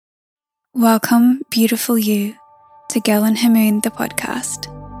Welcome, beautiful you, to Girl and Her Moon, the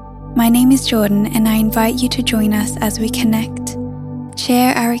podcast. My name is Jordan, and I invite you to join us as we connect,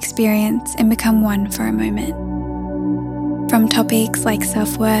 share our experience, and become one for a moment. From topics like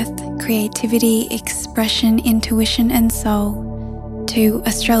self-worth, creativity, expression, intuition, and soul, to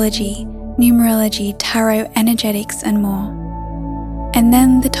astrology, numerology, tarot, energetics, and more. And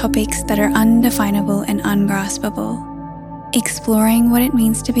then the topics that are undefinable and ungraspable, exploring what it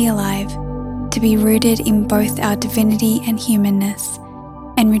means to be alive, to be rooted in both our divinity and humanness,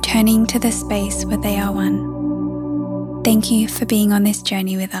 and returning to the space where they are one. Thank you for being on this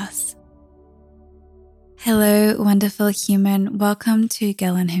journey with us. Hello, wonderful human. Welcome to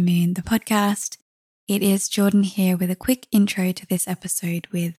Girl and Her Moon, the podcast. It is Jordan here with a quick intro to this episode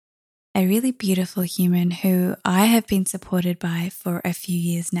with a really beautiful human who I have been supported by for a few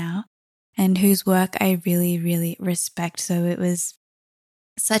years now and whose work I really, really respect. So it was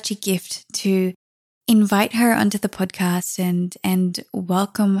such a gift to invite her onto the podcast and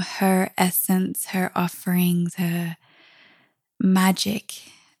welcome her essence, her offerings, her magic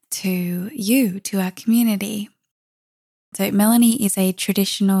to you, to our community. So Melanie is a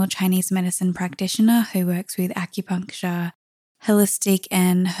traditional Chinese medicine practitioner who works with acupuncture, holistic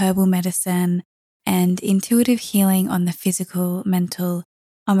and herbal medicine, and intuitive healing on the physical, mental,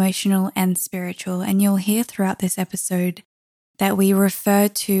 emotional, and spiritual. And you'll hear throughout this episode that we refer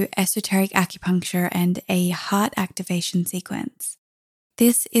to esoteric acupuncture and a heart activation sequence.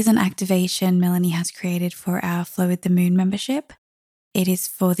 This is an activation Melanie has created for our Flow with the Moon membership. It is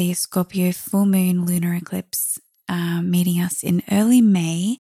for the Scorpio full moon lunar eclipse meeting us in early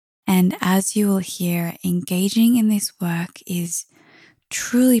May. And as you will hear, engaging in this work is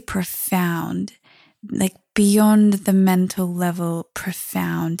truly profound, like beyond the mental level,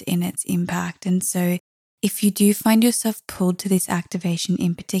 profound in its impact. And so if you do find yourself pulled to this activation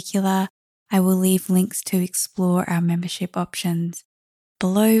in particular, I will leave links to explore our membership options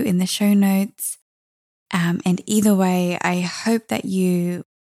below in the show notes. And either way, I hope that you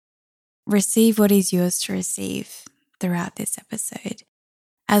receive what is yours to receive throughout this episode.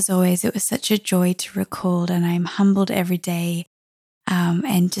 As always, it was such a joy to record, and I'm humbled every day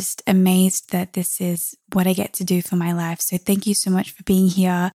and just amazed that this is what I get to do for my life. So thank you so much for being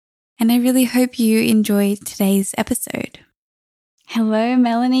here, and I really hope you enjoy today's episode. Hello,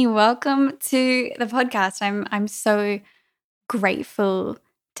 Melanie. Welcome to the podcast. I'm so grateful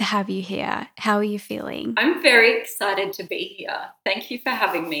to have you here. How are you feeling? I'm very excited to be here. Thank you for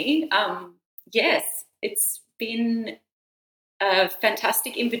having me. Yes, it's been a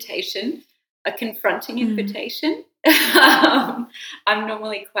fantastic invitation, a confronting invitation. I'm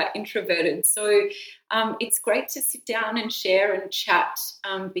normally quite introverted, so it's great to sit down and share and chat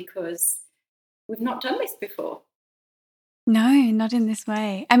because we've not done this before. No, not in this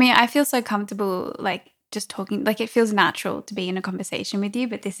way. I mean, I feel so comfortable, like just talking, like it feels natural to be in a conversation with you,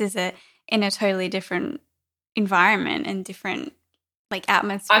 but this is in a totally different environment and different like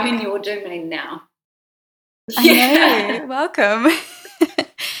atmosphere. I'm in your domain now. I know. Welcome.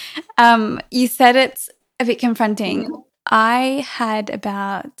 You said it's a bit confronting. Mm-hmm. I had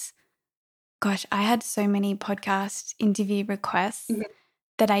so many podcast interview requests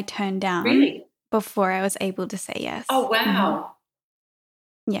that I turned down before I was able to say yes. Oh, wow.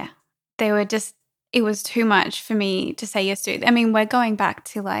 Yeah. They were just, it was too much for me to say yes to. I mean, we're going back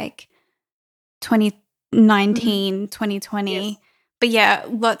to like 2019, 2020. Yes. But yeah,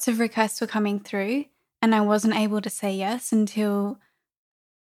 lots of requests were coming through and I wasn't able to say yes until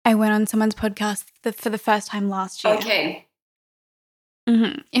I went on someone's podcast for the first time last year. Okay.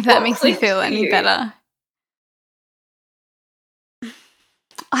 If that makes me feel any better.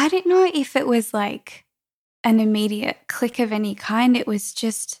 I don't know if it was like an immediate click of any kind. It was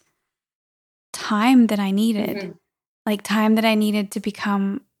just time that I needed. Like time that I needed to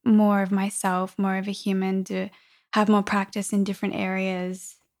become more of myself, more of a human, to have more practice in different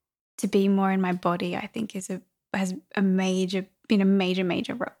areas, to be more in my body, I think has been a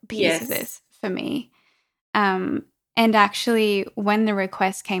major piece of this for me. And actually when the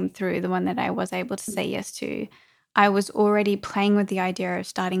request came through, the one that I was able to say yes to, I was already playing with the idea of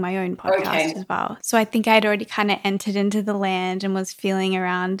starting my own podcast as well. So I think I'd already kind of entered into the land and was feeling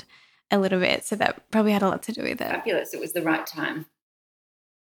around a little bit. So that probably had a lot to do with it. Fabulous. It was the right time.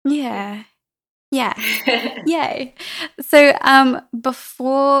 Yeah. Yeah. Yay. So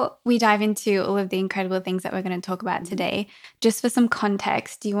before we dive into all of the incredible things that we're going to talk about today, just for some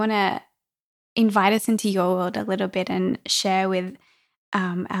context, do you want to invite us into your world a little bit and share with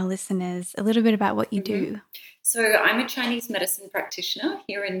our listeners a little bit about what you do? So I'm a Chinese medicine practitioner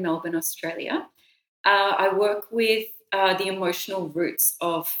here in Melbourne, Australia. I work with the emotional roots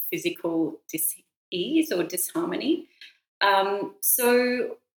of physical dis-ease or disharmony.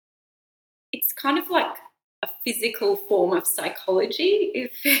 So it's kind of like a physical form of psychology,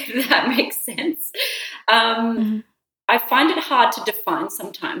 if that makes sense. I find it hard to define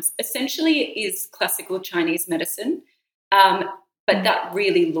sometimes. Essentially, it is classical Chinese medicine, but that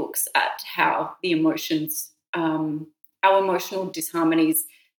really looks at how the emotions, our emotional disharmonies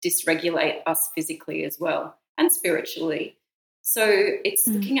dysregulate us physically as well and spiritually. So it's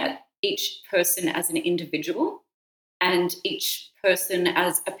looking at each person as an individual and each person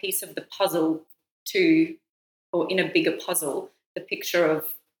as a piece of the puzzle or in a bigger puzzle, the picture of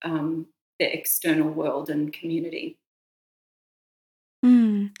the external world and community.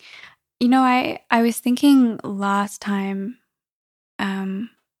 You know, I was thinking last time I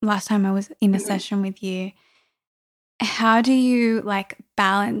was in a session with you, how do you like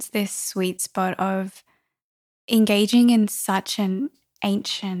balance this sweet spot of engaging in such an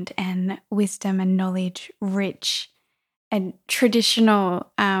ancient and wisdom and knowledge rich and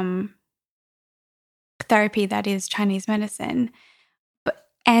traditional therapy that is Chinese medicine,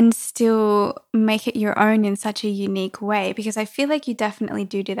 and still make it your own in such a unique way? Because I feel like you definitely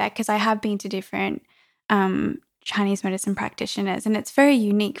do that, because I have been to different Chinese medicine practitioners and it's very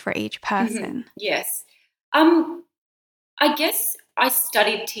unique for each person. Yes. I guess I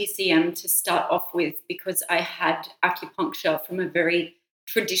studied TCM to start off with because I had acupuncture from a very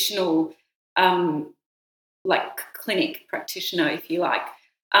traditional like clinic practitioner, if you like.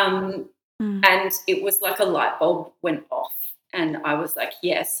 And it was like a light bulb went off. And I was like,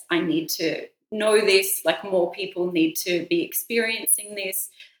 yes, I need to know this. Like, more people need to be experiencing this.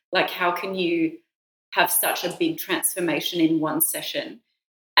 Like, how can you have such a big transformation in one session?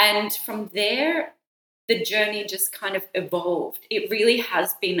 And from there, the journey just kind of evolved. It really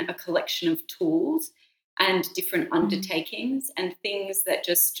has been a collection of tools and different undertakings and things that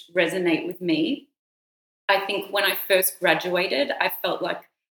just resonate with me. I think when I first graduated, I felt like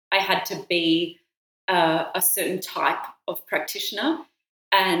I had to be a certain type of practitioner,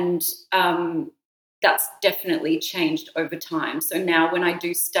 and that's definitely changed over time. So now when I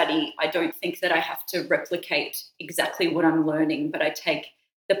do study, I don't think that I have to replicate exactly what I'm learning, but I take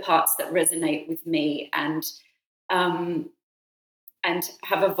the parts that resonate with me and have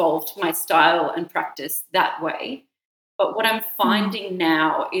evolved my style and practice that way. But what I'm finding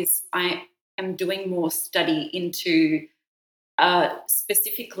now is I am doing more study into a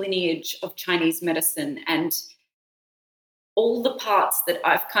specific lineage of Chinese medicine, and all the parts that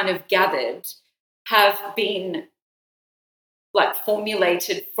I've kind of gathered have been like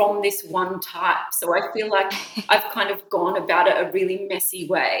formulated from this one type. So I feel like I've kind of gone about it a really messy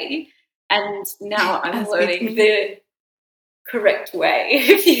way, and now I'm learning the correct way,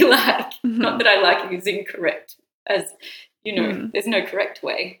 if you like. Not that I like using correct, as you know, there's no correct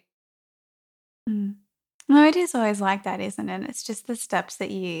way. No, it is always like that, isn't it? It's just the steps that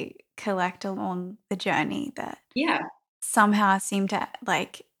you collect along the journey that somehow seem to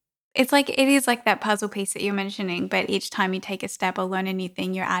like, it's like, it is like that puzzle piece that you're mentioning, but each time you take a step or learn a new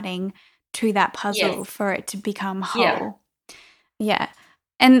thing, you're adding to that puzzle for it to become whole. Yeah.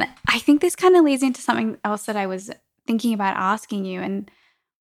 And I think this kind of leads into something else that I was thinking about asking you. And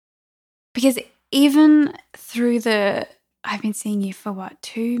because even through I've been seeing you for what,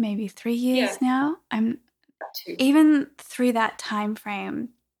 2, maybe 3 years now. Even through that time frame,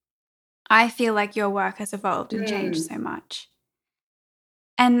 I feel like your work has evolved and changed so much.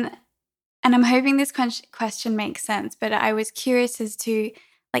 And I'm hoping this question makes sense, but I was curious as to,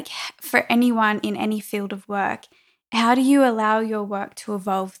 like, for anyone in any field of work, how do you allow your work to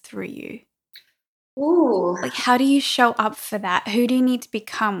evolve through you? Ooh. Like, how do you show up for that? Who do you need to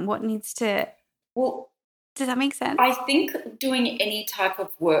become? What needs to... Well, does that make sense? I think doing any type of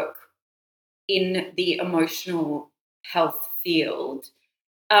work in the emotional health field,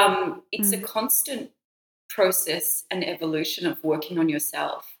 it's a constant process and evolution of working on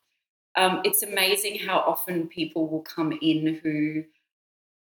yourself. It's amazing how often people will come in who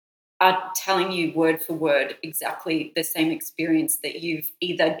are telling you word for word exactly the same experience that you've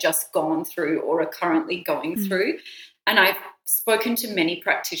either just gone through or are currently going through. And I've spoken to many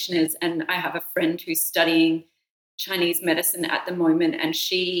practitioners, and I have a friend who's studying Chinese medicine at the moment, and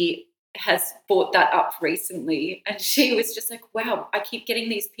she has brought that up recently, and she was just like, wow, I keep getting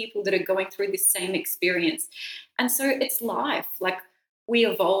these people that are going through this same experience. And so it's life. Like, we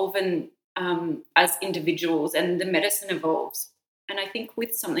evolve and as individuals, and the medicine evolves. And I think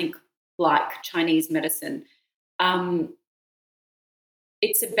with something like Chinese medicine,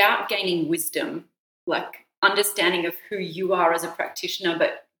 it's about gaining wisdom, like understanding of who you are as a practitioner,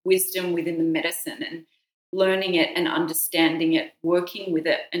 but wisdom within the medicine. And learning it and understanding it, working with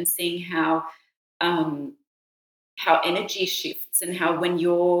it, and seeing how energy shifts, and how when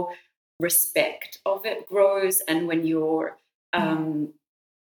your respect of it grows, and when your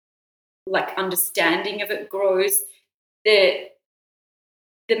like understanding of it grows, the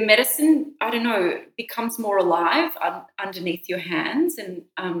medicine, I don't know, becomes more alive underneath your hands. And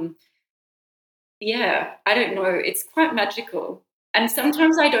I don't know, it's quite magical. And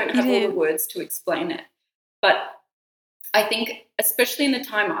sometimes I don't have all the words to explain it. But I think, especially in the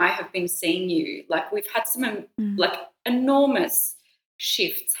time I have been seeing you, like we've had some like enormous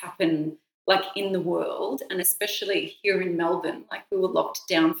shifts happen, like in the world, and especially here in Melbourne. Like we were locked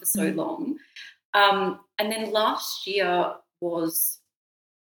down for so long. And then last year was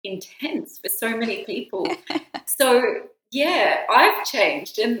intense for so many people. So yeah, I've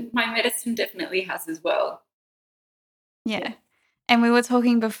changed, and my medicine definitely has as well. Yeah. And we were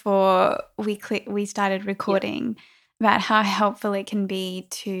talking before we started recording about how helpful it can be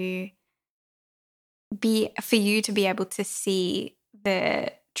for you to be able to see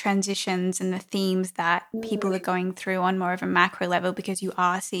the transitions and the themes that people are going through on more of a macro level, because you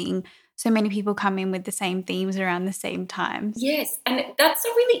are seeing so many people come in with the same themes around the same times. Yes, and that's a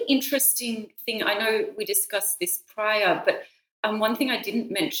really interesting thing. I know we discussed this prior, but one thing I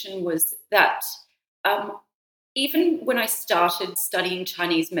didn't mention was that even when I started studying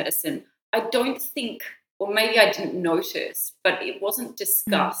Chinese medicine, I don't think, or maybe I didn't notice, but it wasn't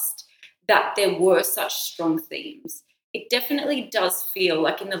discussed that there were such strong themes. It definitely does feel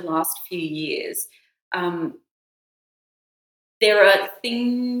like in the last few years, there are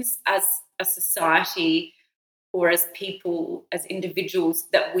things as a society or as people, as individuals,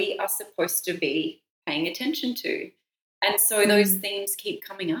 that we are supposed to be paying attention to. And so those themes keep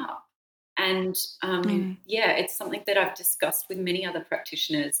coming up. And, it's something that I've discussed with many other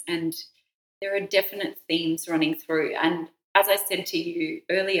practitioners, and there are definite themes running through. And as I said to you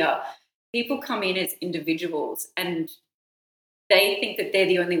earlier, people come in as individuals and they think that they're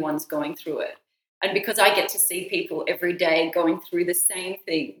the only ones going through it. And because I get to see people every day going through the same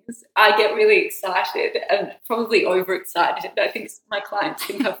things, I get really excited and probably overexcited. I think my clients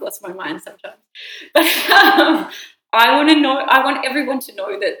think I've lost my mind sometimes. But I want everyone to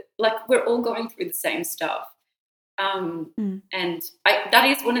know that, like, we're all going through the same stuff. And that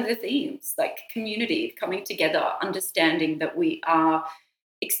is one of the themes, like community, coming together, understanding that we are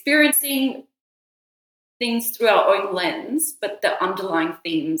experiencing things through our own lens, but the underlying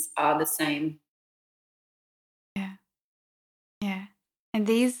themes are the same. Yeah. And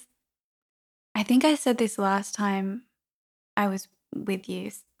these, I think I said this last time I was with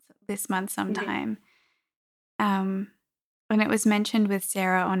you this month sometime. When it was mentioned with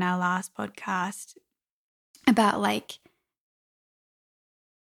Sarah on our last podcast about like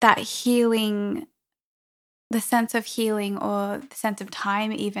that healing, the sense of healing, or the sense of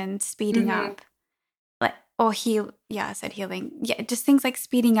time even speeding up. Like, or heal, I said healing. Yeah, just things like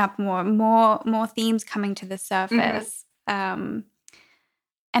speeding up more themes coming to the surface. And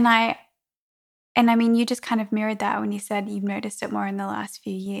I mean, you just kind of mirrored that when you said you've noticed it more in the last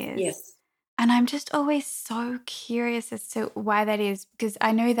few years. Yes. And I'm just always so curious as to why that is, because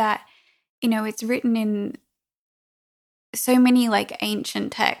I know that, you know, it's written in so many like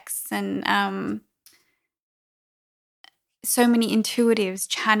ancient texts, and so many intuitives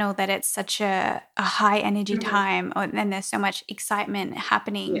channel that it's such a high energy time, and there's so much excitement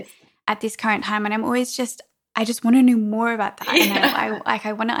happening at this current time. And I'm always I just want to know more about that. And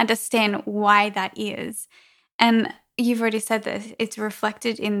I want to understand why that is. And you've already said this, it's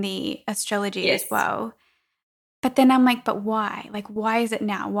reflected in the astrology as well. But then I'm like, but why? Like, why is it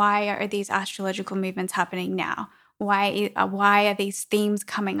now? Why are these astrological movements happening now? Why are these themes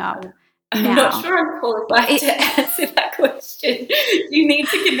coming up now? I'm not sure I'm qualified to answer that question. You need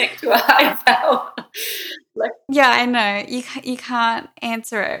to connect to a higher power. Yeah, I know. You can't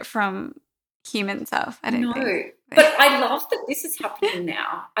answer it from human self, I don't think. But I love that this is happening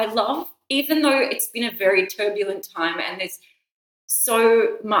now. I love, even though it's been a very turbulent time and there's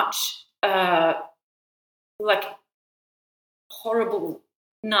so much like horrible,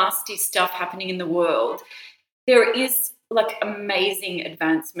 nasty stuff happening in the world, there is like amazing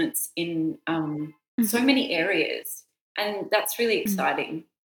advancements in so many areas, and that's really exciting.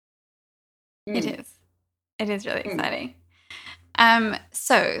 It is really exciting.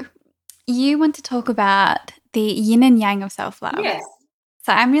 So you want to talk about the yin and yang of self-love. Yes.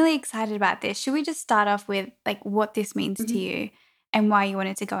 So I'm really excited about this. Should we just start off with like what this means to you and why you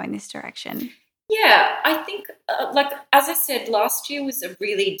wanted to go in this direction? Yeah, I think like as I said, last year was a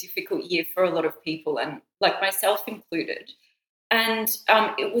really difficult year for a lot of people, and like myself included. And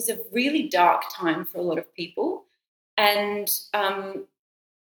it was a really dark time for a lot of people. And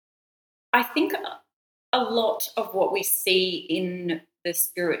I think a lot of what we see in the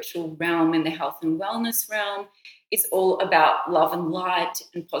spiritual realm, in the health and wellness realm, is all about love and light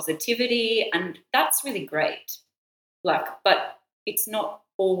and positivity. And that's really great. But it's not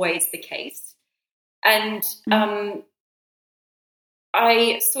always the case. And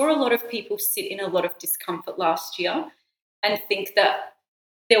I saw a lot of people sit in a lot of discomfort last year and think that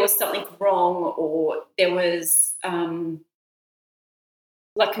there was something wrong, or there was no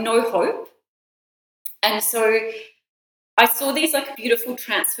hope. And so I saw these beautiful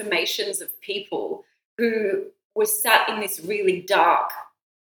transformations of people who were sat in these really dark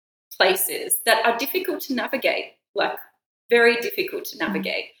places that are difficult to navigate, very difficult to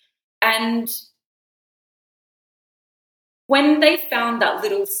navigate. And when they found that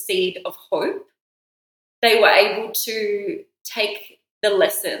little seed of hope, they were able to take the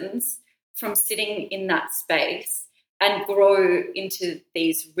lessons from sitting in that space and grow into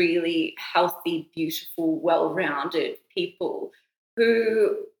these really healthy, beautiful, well-rounded people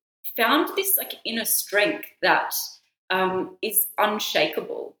who found this inner strength that is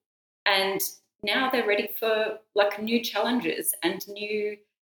unshakable. And now they're ready for new challenges and new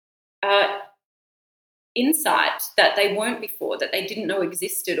insight that they weren't before, that they didn't know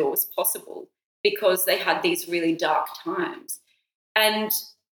existed or was possible, because they had these really dark times. And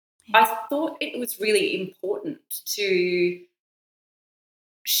I thought it was really important to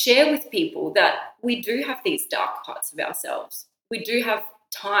share with people that we do have these dark parts of ourselves. We do have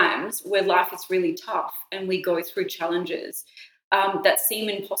times where life is really tough and we go through challenges that seem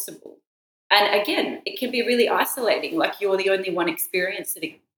impossible. And again, it can be really isolating, you're the only one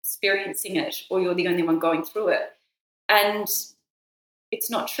experiencing it, or you're the only one going through it. And it's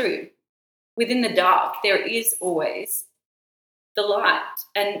not true. Within the dark, there is always the light,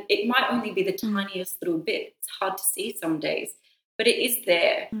 and it might only be the tiniest little bit. It's hard to see some days, but it is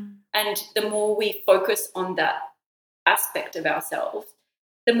there. And the more we focus on that aspect of ourselves,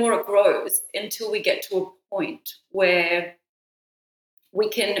 the more it grows, until we get to a point where we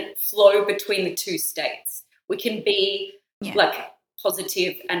can flow between the two states. We can be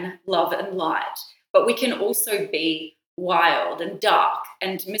positive and love and light, but we can also be wild and dark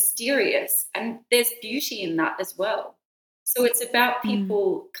and mysterious, and there's beauty in that as well. So it's about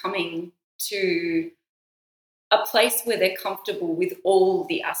people coming to a place where they're comfortable with all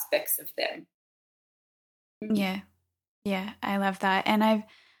the aspects of them. Yeah, I love that. And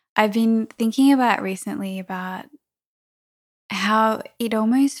I've been thinking about recently about how it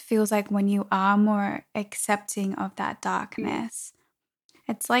almost feels like when you are more accepting of that darkness,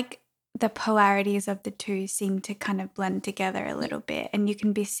 it's like the polarities of the two seem to kind of blend together a little bit, and you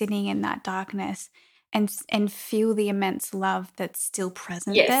can be sitting in that darkness and feel the immense love that's still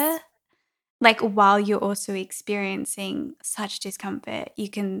present there. While you're also experiencing such discomfort, you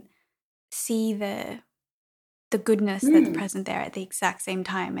can see the goodness that's present there at the exact same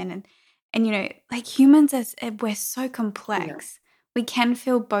time. And humans, we're so complex. We can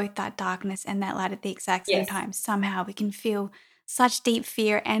feel both that darkness and that light at the exact same time. Somehow we can feel such deep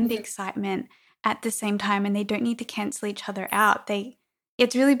fear and excitement at the same time, and they don't need to cancel each other out.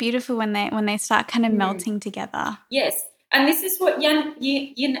 It's really beautiful when they start kind of melting together. Yes, and this is what yin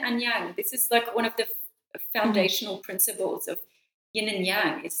and yang. This is one of the foundational principles of yin and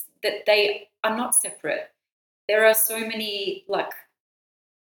yang, is that they are not separate. There are so many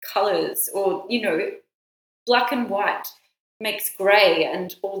colors, or black and white makes gray,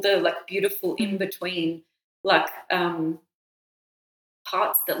 and all the beautiful in between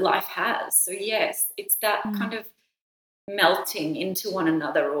parts that life has. So yes, it's that kind of melting into one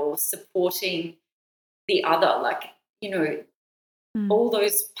another, or supporting the other. All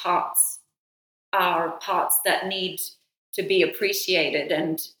those parts are parts that need to be appreciated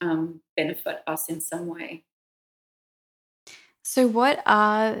and benefit us in some way.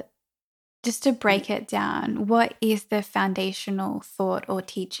 So just to break it down, what is the foundational thought or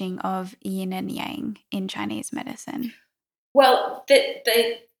teaching of yin and yang in Chinese medicine? Well,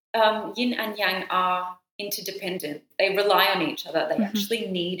 the yin and yang are interdependent. They rely on each other. They actually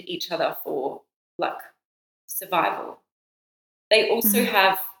need each other for survival. They also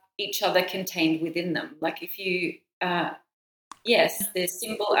have each other contained within them. If you, the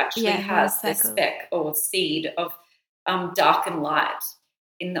symbol actually has the speck or seed of dark and light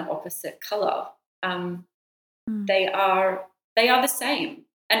in the opposite color. They are the same,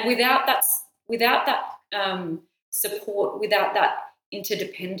 and without that support, without that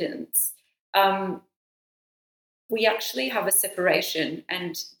interdependence, we actually have a separation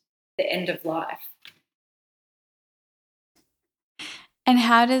and the end of life. And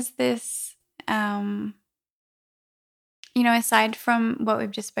how does this, aside from what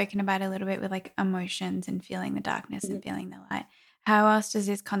we've just spoken about a little bit with like emotions and feeling the darkness and feeling the light, how else does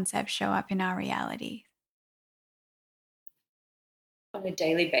this concept show up in our reality? On a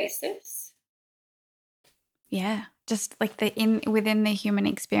daily basis? Yeah, just like within the human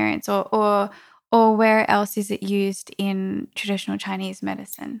experience, or where else is it used in traditional Chinese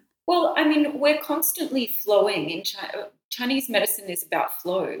medicine? Well, I mean, we're constantly flowing in Chinese medicine is about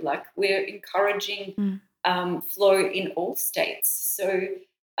flow. Like we're encouraging flow in all states. So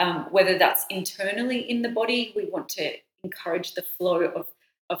whether that's internally in the body, we want to encourage the flow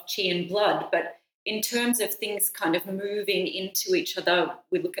of qi and blood. But in terms of things kind of moving into each other,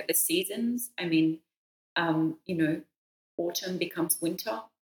 we look at the seasons. I mean, autumn becomes winter.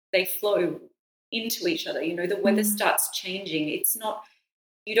 They flow into each other. The weather starts changing. It's not,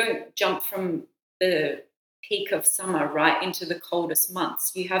 you don't jump from the peak of summer right into the coldest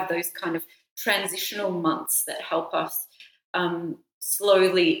months. You have those kind of transitional months that help us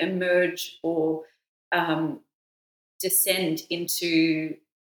slowly emerge or descend into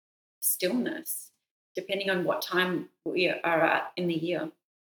stillness, depending on what time we are at in the year.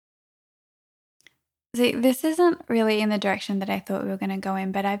 See, this isn't really in the direction that I thought we were going to go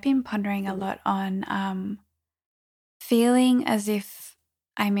in, but I've been pondering a lot on feeling as if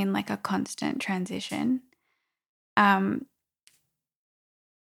I'm in like a constant transition.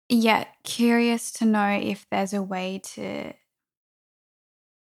 Yet curious to know if there's a way to.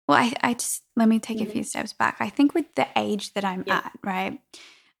 Well, I just let me take a few steps back. I think with the age that I'm at, right,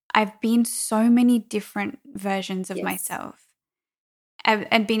 I've been so many different versions of myself.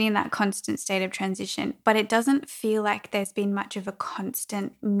 And been in that constant state of transition, but it doesn't feel like there's been much of a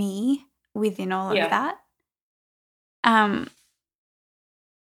constant me within all of that.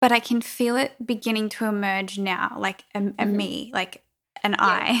 But I can feel it beginning to emerge now, like a me, like an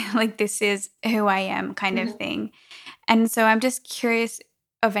I, like this is who I am kind of thing. And so I'm just curious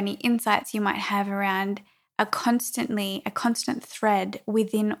of any insights you might have around a constant thread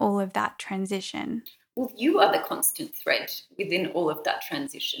within all of that transition. Well, you are the constant thread within all of that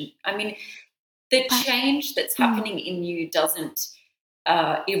transition. I mean, the change that's happening in you doesn't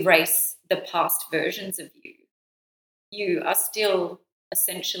erase the past versions of you. You are still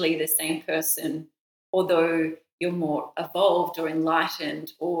essentially the same person, although you're more evolved or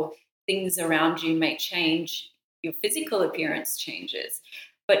enlightened, or things around you may change, your physical appearance changes,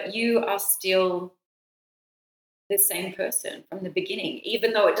 but you are still the same person from the beginning,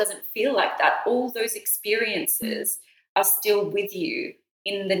 even though it doesn't feel like that. All those experiences are still with you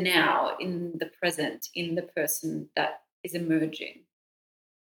in the now, in the present, in the person that is emerging.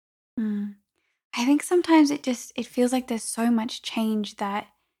 I think sometimes it feels like there's so much change that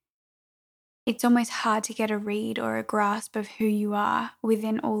it's almost hard to get a read or a grasp of who you are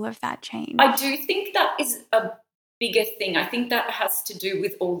within all of that change. I do think that is a bigger thing. I think that has to do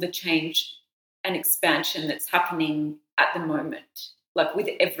with all the change and expansion that's happening at the moment, like with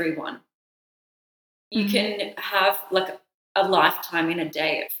everyone. You can have like a lifetime in a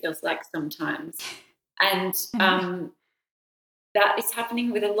day, it feels like sometimes. And that is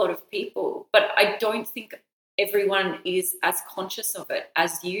happening with a lot of people. But I don't think everyone is as conscious of it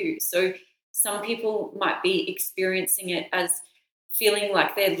as you. So some people might be experiencing it as feeling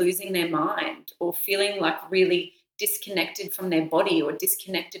like they're losing their mind, or feeling like really disconnected from their body, or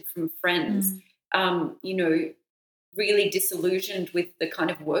disconnected from friends, really disillusioned with the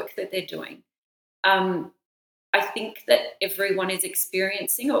kind of work that they're doing. I think that everyone is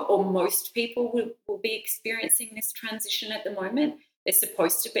experiencing, or most people will be experiencing this transition at the moment. They're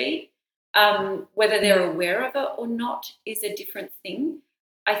supposed to be. Whether they're aware of it or not is a different thing.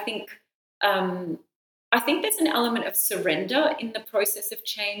 I think there's an element of surrender in the process of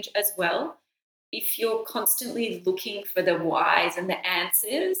change as well. If you're constantly looking for the whys and the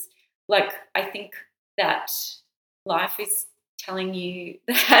answers, like I think that life is telling you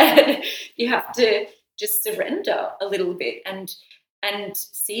that you have to just surrender a little bit and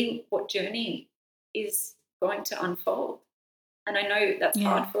see what journey is going to unfold. And I know that's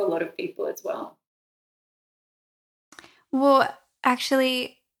hard for a lot of people as well. Well,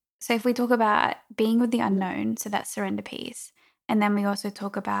 actually, so if we talk about being with the unknown, so that's surrender piece, and then we also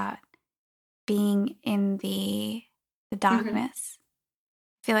talk about being in the darkness,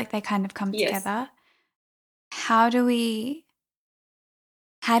 I feel like they kind of come together. How do we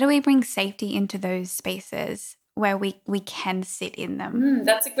bring safety into those spaces where we can sit in them?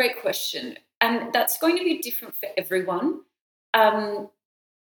 That's a great question. And that's going to be different for everyone.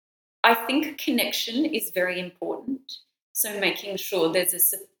 I think connection is very important. So making sure there's a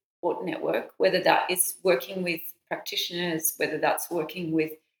support network, whether that is working with practitioners, whether that's working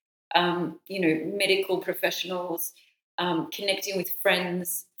with, medical professionals, connecting with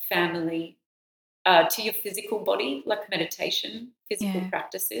friends, family, to your physical body, like meditation, physical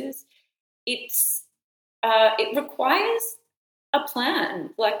practices. It requires a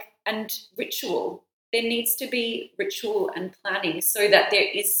plan, and ritual. There needs to be ritual and planning so that there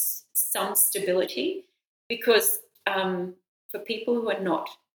is some stability, because for people who are not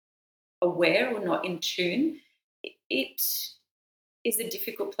aware or not in tune, it is a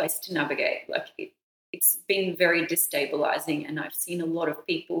difficult place to navigate. It's been very destabilizing, and I've seen a lot of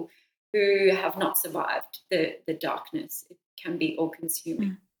people who have not survived the darkness. It can be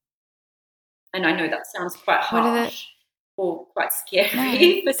all-consuming. And I know that sounds quite harsh or quite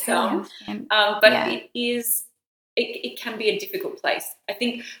scary for some, but it can be a difficult place. I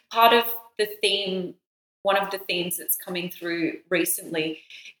think part of the theme, one of the themes that's coming through recently,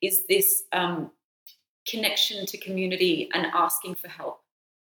 is this connection to community and asking for help.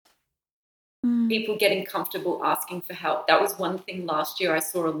 People getting comfortable asking for help. That was one thing last year I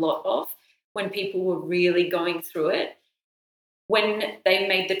saw a lot of, when people were really going through it. When they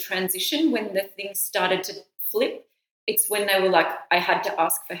made the transition, when the things started to flip, it's when they were like, I had to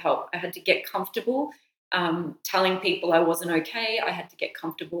ask for help. I had to get comfortable telling people I wasn't okay. I had to get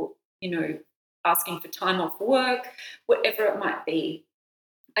comfortable, asking for time off work, whatever it might be.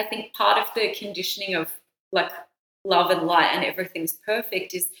 I think part of the conditioning of like love and light and everything's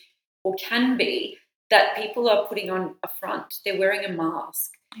perfect is, or can be, that people are putting on a front. They're wearing a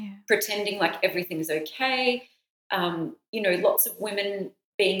mask, pretending like everything's okay. Lots of women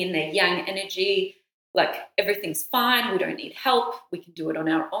being in their yang energy, like everything's fine, we don't need help, we can do it on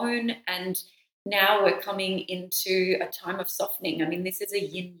our own. And now we're coming into a time of softening. I mean, this is a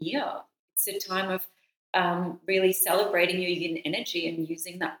yin year. It's a time of really celebrating your yin energy and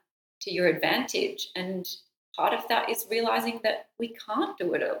using that to your advantage. And part of that is realizing that we can't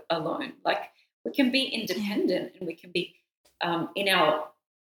do it alone. Like, we can be independent and we can be in our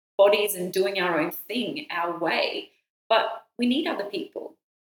bodies and doing our own thing our way, but we need other people.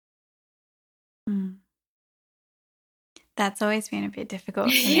 That's always been a bit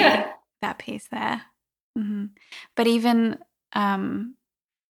difficult for me, that piece there. But even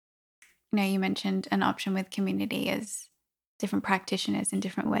you mentioned an option with community as different practitioners in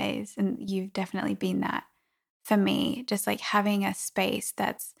different ways, and you've definitely been that for me, just like having a space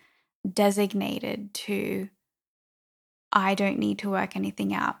that's designated to, I don't need to work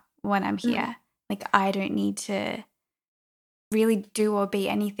anything out when I'm here. Like, I don't need to really do or be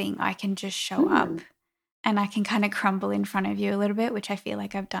anything. I can just show up, and I can kind of crumble in front of you a little bit, which I feel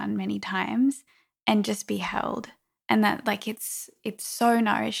like I've done many times, and just be held. And that, like, it's so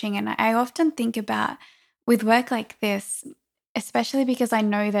nourishing. And I often think about, with work like this, especially because I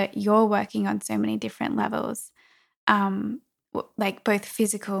know that you're working on so many different levels, like both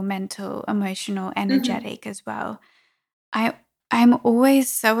physical, mental, emotional, energetic as well. I'm always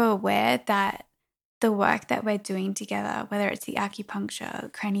so aware that the work that we're doing together, whether it's the acupuncture,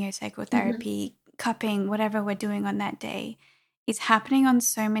 craniosacral therapy, cupping, whatever we're doing on that day, is happening on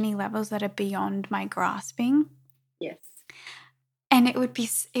so many levels that are beyond my grasping. Yes. And it would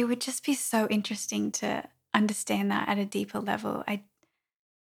just be so interesting to understand that at a deeper level.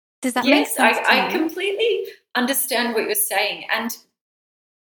 Does that make sense to you? I completely understand what you're saying. And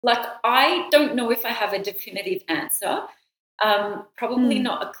like, I don't know if I have a definitive answer. Probably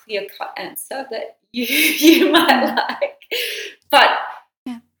not a clear-cut answer that you might like. But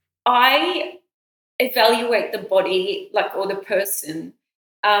I evaluate the body, like, or the person,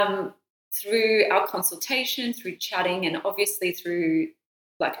 through our consultation, through chatting, and obviously through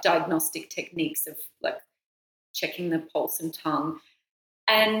like diagnostic techniques of like checking the pulse and tongue.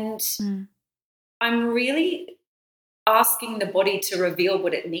 And I'm really asking the body to reveal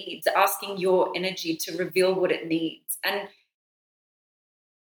what it needs, asking your energy to reveal what it needs. And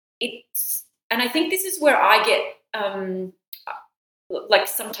I think this is where I get like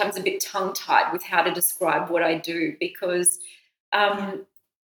sometimes a bit tongue-tied with how to describe what I do, because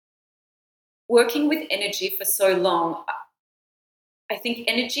working with energy for so long, I think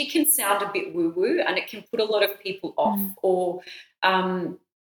energy can sound a bit woo-woo, and it can put a lot of people off, or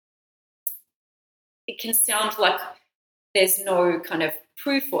it can sound like there's no kind of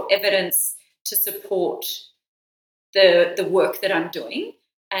proof or evidence to support the work that I'm doing,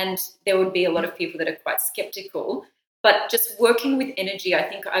 and there would be a lot of people that are quite skeptical. But just working with energy, I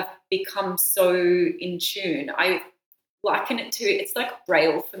think I've become so in tune. I liken it to, it's like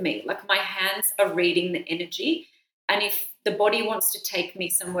Braille for me. Like, my hands are reading the energy, and if the body wants to take me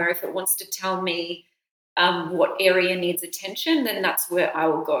somewhere, if it wants to tell me what area needs attention, then that's where I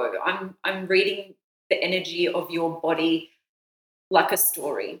will go. I'm reading the energy of your body like a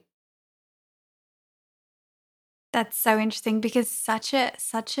story. That's so interesting because such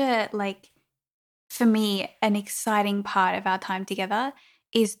a like, for me, an exciting part of our time together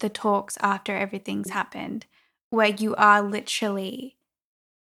is the talks after everything's happened, where you are literally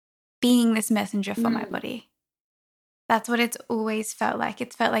being this messenger for my body. That's what it's always felt like.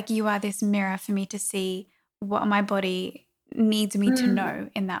 It's felt like you are this mirror for me to see what my body needs me to know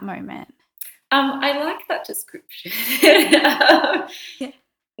in that moment. I like that description. Yeah.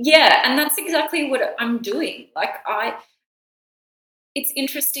 Yeah, and that's exactly what I'm doing. Like it's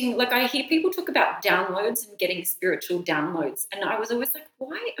interesting. Like I hear people talk about downloads and getting spiritual downloads, and I was always like,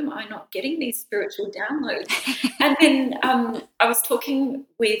 why am I not getting these spiritual downloads? And then I was talking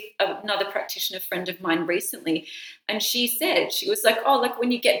with another practitioner friend of mine recently, and she was like, oh, like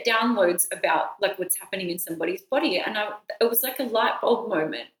when you get downloads about like what's happening in somebody's body, and it was like a light bulb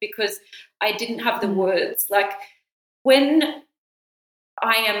moment because I didn't have the words. Like when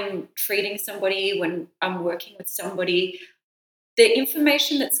I am treating somebody, when I'm working with somebody, the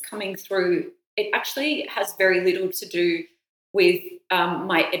information that's coming through, it actually has very little to do with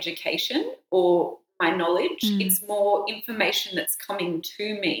my education or my knowledge. It's more information that's coming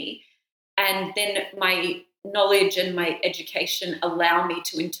to me, and then my knowledge and my education allow me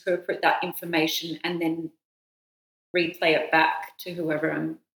to interpret that information and then replay it back to whoever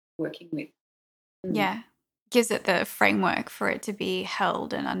I'm working with. Yeah. Gives it the framework for it to be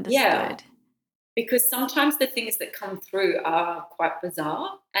held and understood. Yeah. Because sometimes the things that come through are quite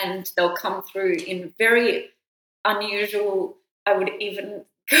bizarre, and they'll come through in very unusual, I would even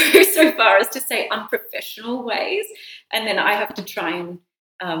go so far as to say unprofessional ways, and then I have to try and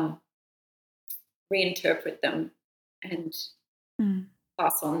reinterpret them and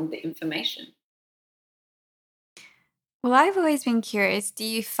pass on the information. Well, I've always been curious, do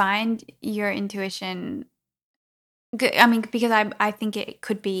you find your intuition good? I mean, because I think it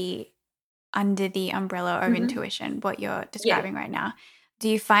could be under the umbrella of intuition, what you're describing right now. Do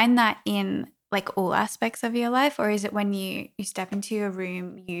you find that in like all aspects of your life, or is it when you step into your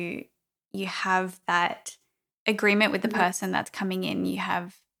room, you have that agreement with the person that's coming in,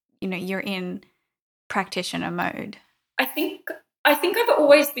 you're in practitioner mode? I think I've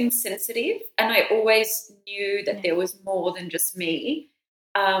always been sensitive, and I always knew that there was more than just me.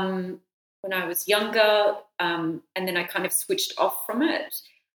 When I was younger, and then I kind of switched off from it.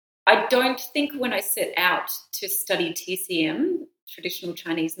 I don't think when I set out to study TCM, traditional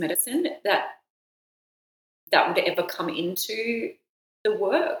Chinese medicine, that would ever come into the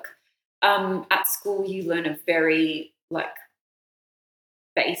work. At school, you learn a very like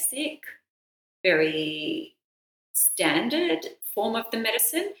basic, very standard form of the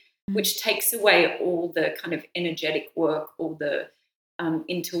medicine, which takes away all the kind of energetic work, all the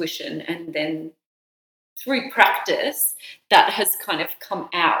intuition, and then through practice that has kind of come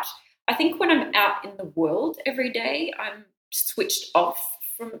out. I think when I'm out in the world every day, I'm switched off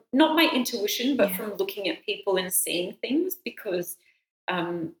from not my intuition, but from looking at people and seeing things, because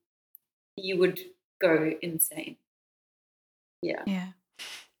you would go insane. Yeah.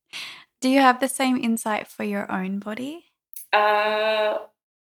 Do you have the same insight for your own body? Yes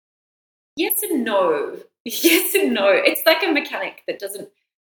and no. Yes and no. It's like a mechanic that doesn't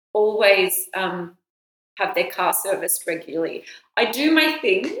always have their car serviced regularly. I do my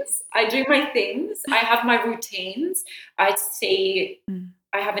things. I have my routines. I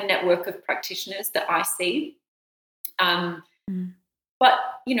have a network of practitioners that I see. But,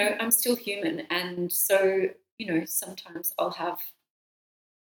 I'm still human. And so, sometimes I'll have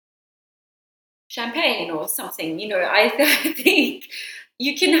champagne or something. I think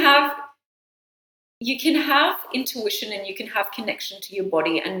you can have intuition and you can have connection to your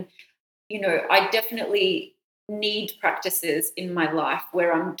body. And, I definitely need practices in my life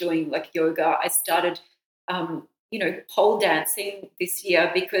where I'm doing like yoga. I started, pole dancing this year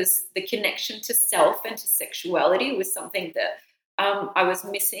because the connection to self and to sexuality was something that I was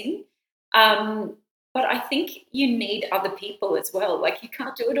missing. But I think you need other people as well. Like you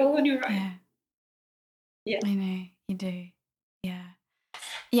can't do it all on your own. Yeah. I know, you do. Yeah.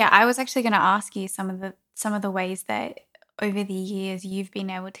 Yeah, I was actually going to ask you some of the ways that over the years you've been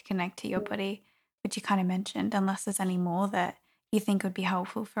able to connect to your body, which you kind of mentioned, unless there's any more that you think would be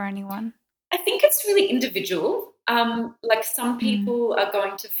helpful for anyone. I think it's really individual. Like some people are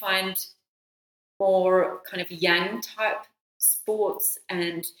going to find more kind of yang type sports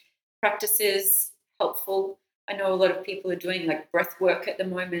and practices helpful. I know a lot of people are doing like breath work at the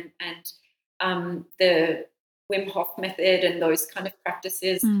moment, and the Wim Hof method and those kind of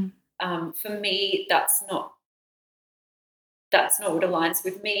practices. For me, that's not that's not what aligns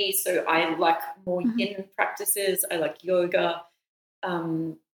with me. So I like more yin practices. I like yoga.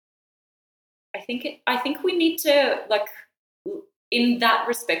 I think we need to, like, in that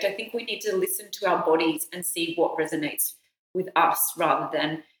respect, I think we need to listen to our bodies and see what resonates with us rather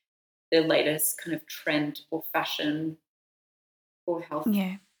than the latest kind of trend or fashion or health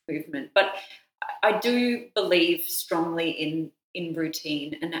movement. But I do believe strongly in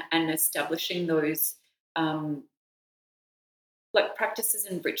routine and establishing those like practices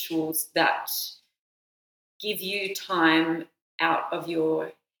and rituals that give you time out of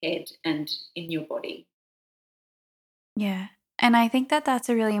your head and in your body. Yeah. And I think that that's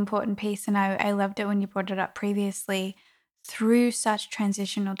a really important piece. And I loved it when you brought it up previously, through such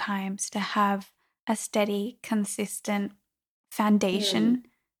transitional times, to have a steady, consistent foundation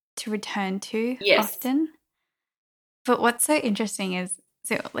to return to often. But what's so interesting is,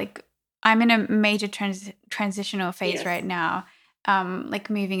 so like, I'm in a major transitional phase right now, like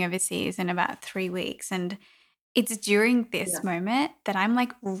moving overseas in about 3 weeks. And it's during this moment that I'm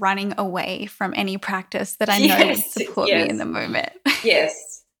like running away from any practice that I know would support me in the moment.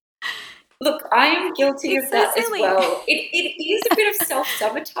 Yes. Look, I am guilty of that as well. It is a bit of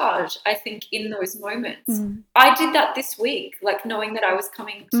self-sabotage, I think, in those moments. I did that this week, like knowing that I was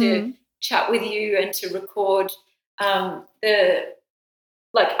coming to chat with you and to record the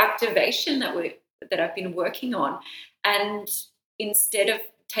like activation that I've been working on. And instead of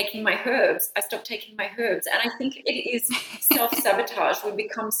taking my herbs, I stopped taking my herbs. And I think it is self-sabotage. We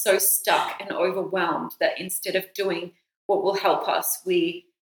become so stuck and overwhelmed that instead of doing what will help us, we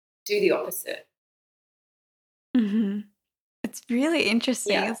do the opposite. It's really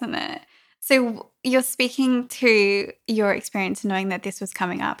interesting, isn't it? So you're speaking to your experience knowing that this was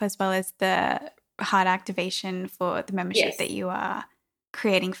coming up, as well as the heart activation for the membership that you are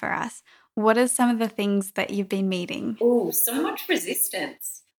creating for us. What are some of the things that you've been meeting? Oh, so much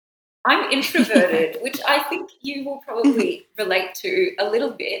resistance. I'm introverted, which I think you will probably relate to a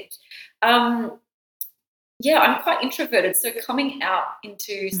little bit. Yeah, I'm quite introverted. So coming out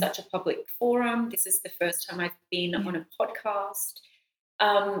into such a public forum, this is the first time I've been on a podcast,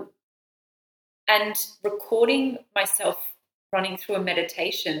 and recording myself running through a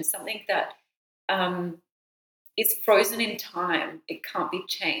meditation, something that is frozen in time. It can't be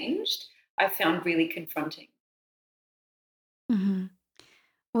changed. I found really confronting.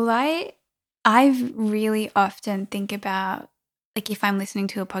 Well, I've really often think about, like, if I'm listening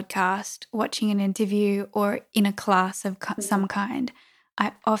to a podcast, watching an interview, or in a class of some kind,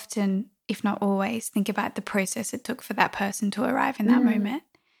 I often, if not always, think about the process it took for that person to arrive in that moment.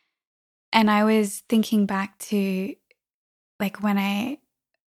 And I was thinking back to, like, when I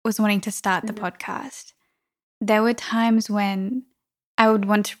was wanting to start the podcast, there were times when I would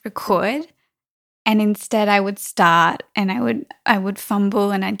want to record, and instead I would start and I would fumble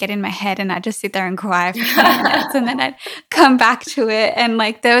and I'd get in my head and I'd just sit there and cry for 20 minutes, and then I'd come back to it. And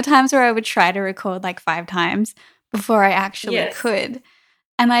like, there were times where I would try to record like 5 times before I actually could.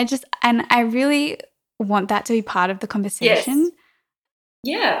 And I really want that to be part of the conversation.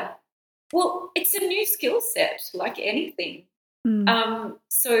 Yeah. Well, it's a new skill set, like anything.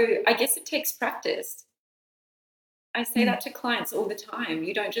 So I guess it takes practice. I say that to clients all the time.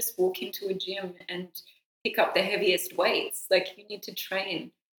 You don't just walk into a gym and pick up the heaviest weights. Like, you need to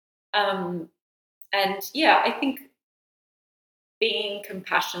train. And yeah, I think being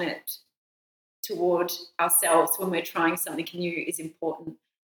compassionate toward ourselves when we're trying something new is important,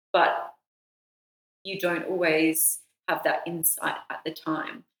 but you don't always have that insight at the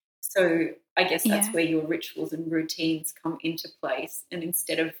time. So I guess that's where your rituals and routines come into place. And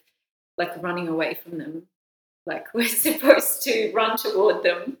instead of like running away from them, like, we're supposed to run toward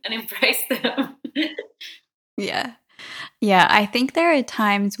them and embrace them. Yeah. I think there are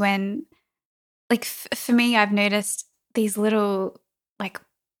times when, like, for me, I've noticed these little, like,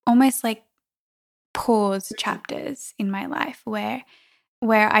 almost like pause chapters in my life where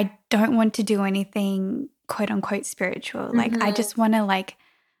I don't want to do anything quote unquote spiritual. Like, I just want to like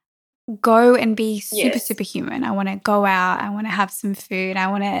go and be super human. I want to go out. I want to have some food. I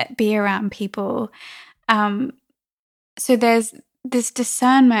want to be around people. So there's this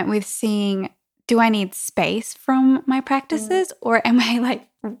discernment with seeing, do I need space from my practices, or am I like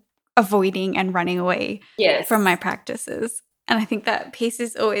avoiding and running away from my practices? And I think that piece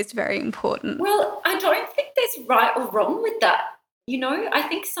is always very important. Well, I don't think there's right or wrong with that. You know, I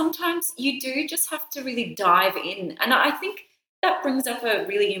think sometimes you do just have to really dive in. And I think that brings up a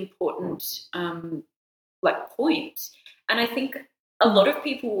really important like point. And I think a lot of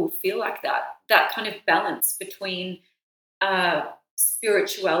people will feel like that kind of balance between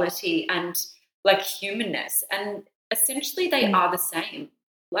spirituality and like humanness. And essentially they are the same.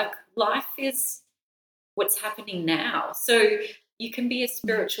 Like life is what's happening now. So you can be a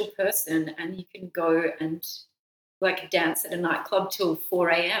spiritual person and you can go and like dance at a nightclub till 4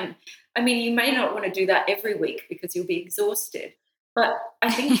 a.m. I mean, you may not want to do that every week because you'll be exhausted. But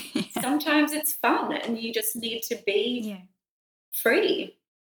I think sometimes it's fun and you just need to be free.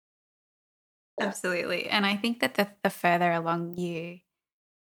 Absolutely. And I think that the further along you,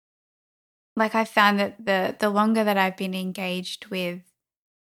 like I found that the longer that I've been engaged with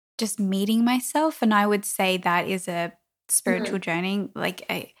just meeting myself, and I would say that is a spiritual journey. Like,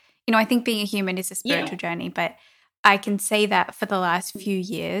 I think being a human is a spiritual journey, but I can say that for the last few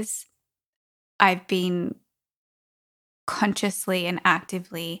years, I've been consciously and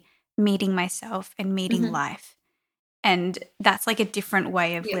actively meeting myself and meeting life. And that's like a different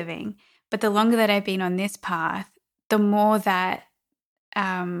way of living. But the longer that I've been on this path, the more that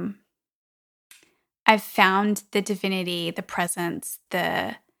I've found the divinity, the presence,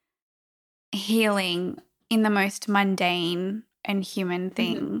 the healing in the most mundane and human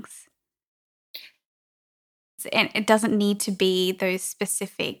things. And it doesn't need to be those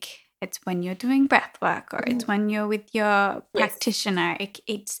specific, it's when you're doing breath work or it's when you're with your practitioner.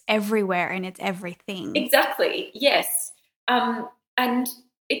 It's everywhere and it's everything. Exactly, yes. And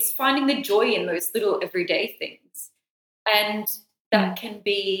it's finding the joy in those little everyday things. And that can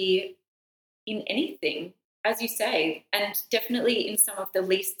be in anything, as you say, and definitely in some of the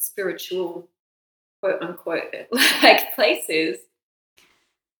least spiritual, quote unquote, like places.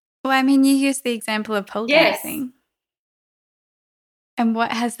 Well, I mean, you used the example of pole dancing. And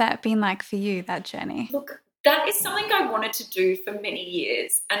what has that been like for you, that journey? Look, that is something I wanted to do for many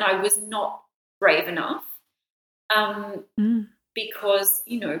years and I was not brave enough because,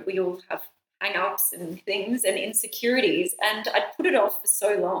 we all have hang-ups and things and insecurities and I'd put it off for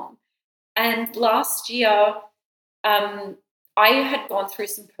so long. And last year, I had gone through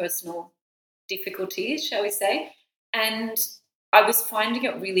some personal difficulties, shall we say, and I was finding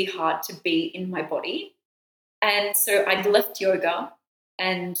it really hard to be in my body. And so I'd left yoga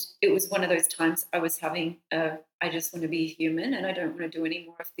and it was one of those times I was having I just want to be human and I don't want to do any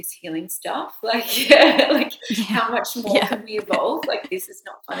more of this healing stuff. How much more can we evolve? Like, this is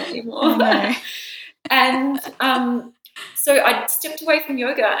not fun anymore. And so I stepped away from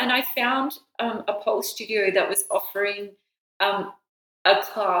yoga and I found a pole studio that was offering a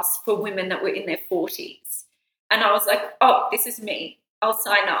class for women that were in their 40s. And I was like, oh, this is me. I'll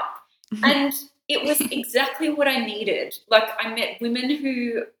sign up. And it was exactly what I needed. Like, I met women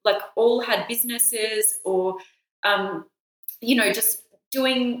who all had businesses or, just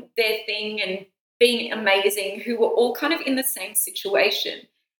doing their thing and being amazing, who were all kind of in the same situation.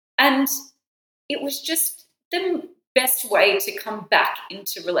 And it was just the best way to come back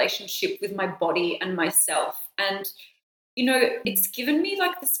into relationship with my body and myself. And, it's given me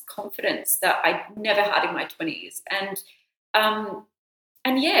this confidence that I never had in my 20s. And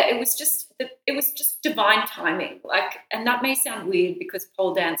it was just divine timing. And that may sound weird because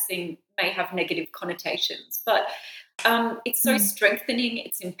pole dancing may have negative connotations, but it's so strengthening,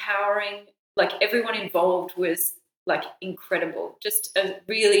 it's empowering. Everyone involved was incredible. Just a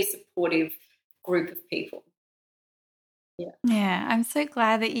really supportive group of people. Yeah, I'm so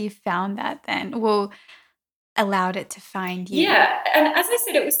glad that you found that then. Well, allowed it to find you. Yeah, and as I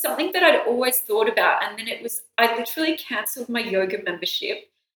said, it was something that I'd always thought about, and then I literally cancelled my yoga membership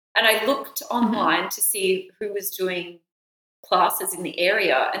and I looked online to see who was doing classes in the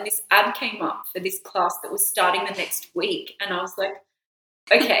area, and this ad came up for this class that was starting the next week, and I was like,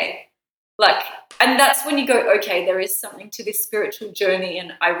 okay, and that's when you go, okay, there is something to this spiritual journey,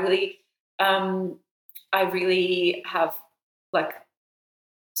 and I really have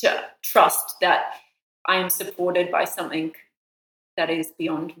to trust that I am supported by something that is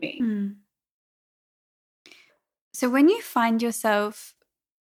beyond me. So when you find yourself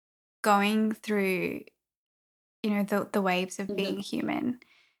going through, the waves of being human,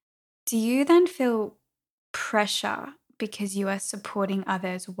 do you then feel pressure because you are supporting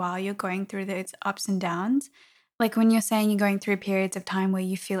others while you're going through those ups and downs? Like when you're saying you're going through periods of time where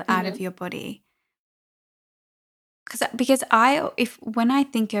you feel out of your body. Because when I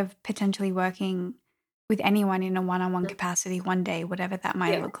think of potentially working with anyone in a one-on-one capacity one day, whatever that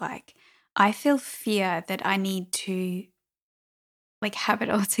might look like, I feel fear that I need to have it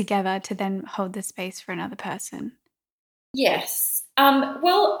all together to then hold the space for another person. Yes.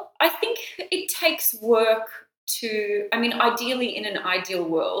 Well, I think it takes work ideally in an ideal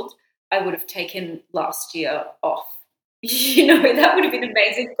world, I would have taken last year off. That would have been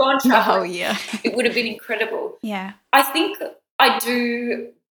amazing. Gone traveling. Oh, yeah. It would have been incredible. Yeah. I think I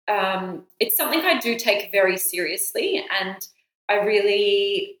do it's something I do take very seriously, and I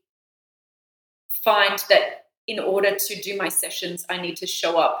really find that in order to do my sessions, I need to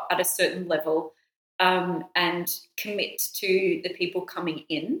show up at a certain level and commit to the people coming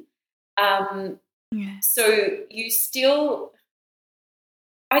in. So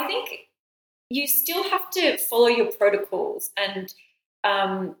I think you still have to follow your protocols and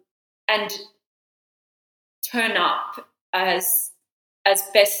turn up as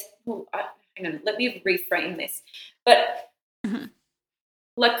best. Well, hang on, let me reframe this. But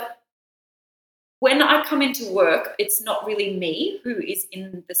like, when I come into work, it's not really me who is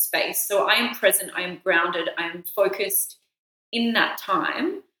in the space. So I am present, I am grounded, I am focused in that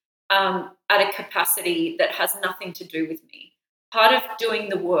time at a capacity that has nothing to do with me. Part of doing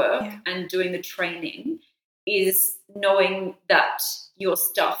the work and doing the training is knowing that your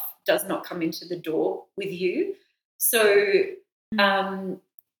stuff does not come into the door with you. So I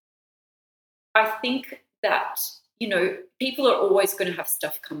think that, you know, people are always going to have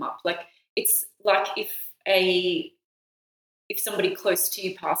stuff come up. Like, it's like if somebody close to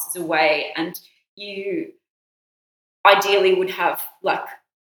you passes away and you ideally would have, like,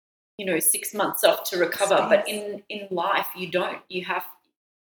 you know, 6 months off to recover, but in life you don't. You have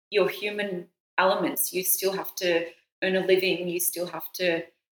your human elements. You still have to earn a living. You still have to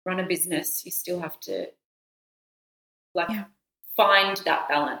run a business. You still have to find that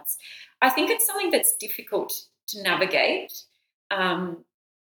balance. I think it's something that's difficult to navigate,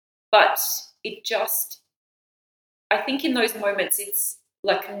 but it just, I think in those moments it's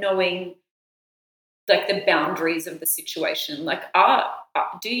like knowing, like, the boundaries of the situation. Like,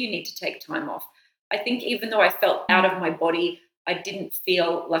 do you need to take time off? I think even though I felt out of my body, I didn't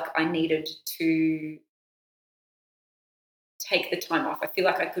feel like I needed to take the time off. I feel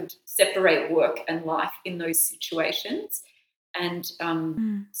like I could separate work and life in those situations and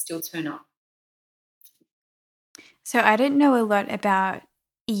still turn up. So I don't know a lot about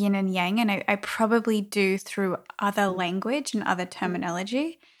yin and yang, and I probably do through other language and other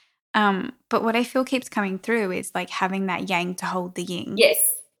terminology. But what I feel keeps coming through is like having that yang to hold the yin. Yes.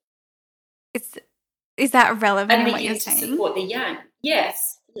 Is that relevant and in what you're saying? And the yin to support the yang.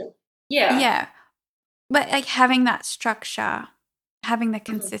 Yes. Yeah. Yeah. But like having that structure, having the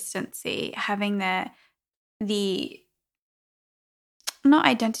consistency, having the not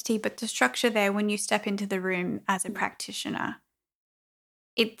identity, but the structure there when you step into the room as a practitioner.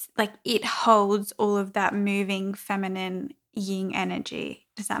 It's like it holds all of that moving feminine yin energy.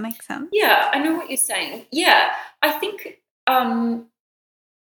 Does that make sense? Yeah, I know what you're saying. Yeah, I think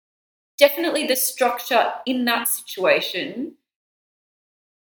definitely the structure in that situation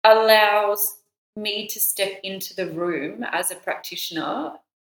allows me to step into the room as a practitioner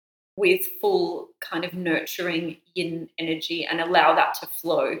with full kind of nurturing yin energy and allow that to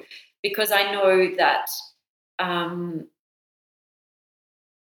flow, because I know that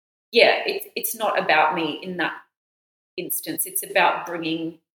it's not about me in that instance. It's about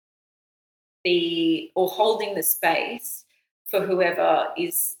bringing holding the space for whoever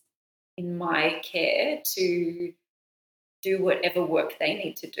is in my care to do whatever work they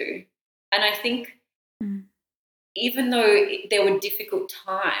need to do. And I think even though there were difficult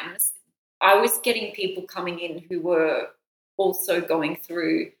times, I was getting people coming in who were also going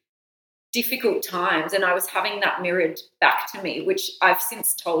through difficult times, and I was having that mirrored back to me, which I've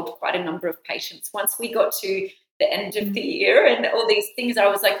since told quite a number of patients. Once we got to the end of the year and all these things, I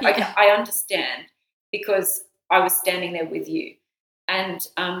was like, okay, I understand, because I was standing there with you. And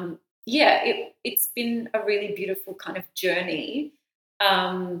it's been a really beautiful kind of journey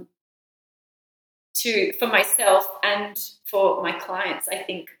for myself and for my clients, I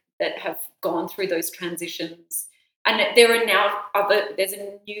think, that have gone through those transitions. And there are now there's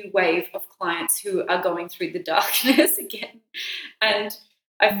a new wave of clients who are going through the darkness again. And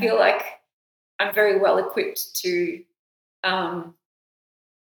I feel like I'm very well equipped to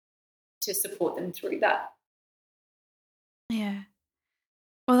support them through that. Yeah.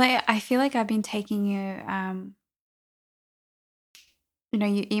 Well, I feel like I've been taking you,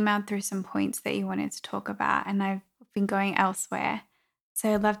 you emailed through some points that you wanted to talk about, and I've been going elsewhere.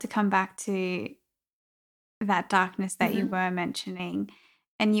 So I'd love to come back to that darkness that you were mentioning.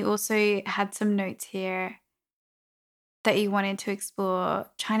 And you also had some notes here that you wanted to explore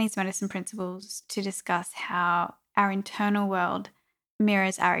Chinese medicine principles to discuss how our internal world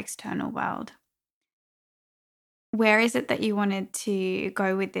mirrors our external world. Where is it that you wanted to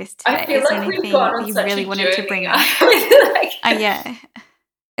go with this today? I feel like we've gone on you such really a wanted journey. to bring up? Yeah.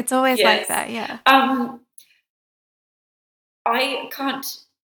 It's always like that, yeah. I can't,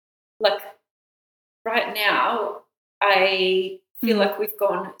 like, right now, I feel like we've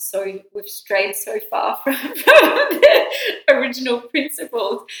strayed so far from the original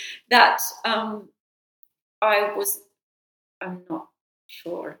principles that I'm not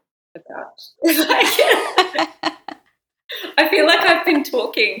sure about. I feel like I've been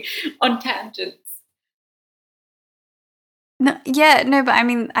talking on tangents. No, but I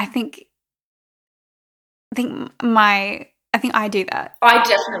mean, I think I do that. I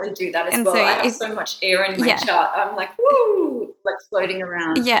definitely do that as And well. so I have so much air in my chart. I'm like, woo, like floating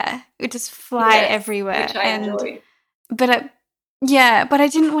around. Yeah, we just fly everywhere. Which I enjoy. But I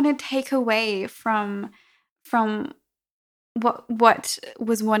didn't want to take away from what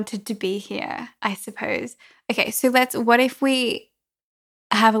was wanted to be here, I suppose. Okay, so what if we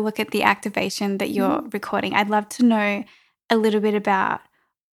have a look at the activation that you're recording? I'd love to know a little bit about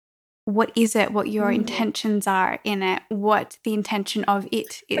what is it, what your intentions are in it, what the intention of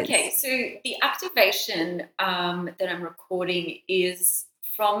it is. Okay, so the activation that I'm recording is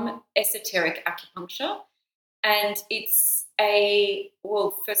from Esoteric Acupuncture, and it's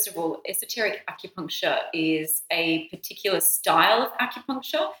first of all, Esoteric Acupuncture is a particular style of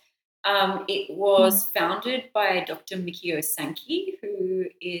acupuncture. It was founded by Dr. Mikio Sankey, who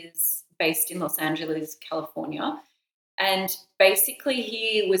is based in Los Angeles, California. And basically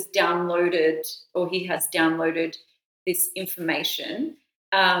he has downloaded this information,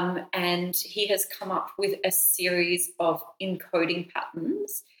 and he has come up with a series of encoding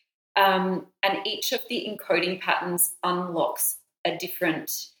patterns. And each of the encoding patterns unlocks a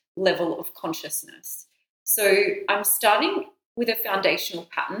different level of consciousness. So I'm starting with a foundational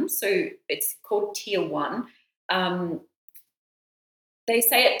pattern. So it's called Tier 1. They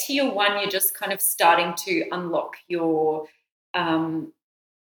say at Tier 1, you're just kind of starting to unlock your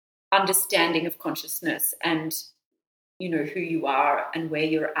understanding of consciousness and, who you are and where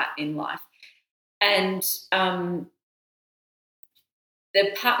you're at in life. And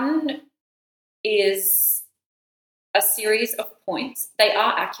the pattern is a series of points. They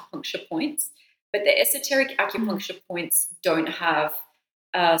are acupuncture points, but the esoteric acupuncture points don't have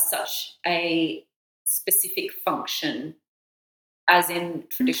such a specific function as in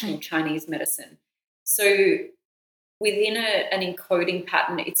traditional Chinese medicine. So within an encoding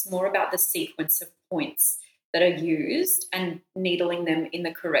pattern, it's more about the sequence of points that are used and needling them in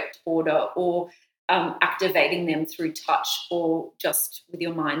the correct order, or activating them through touch or just with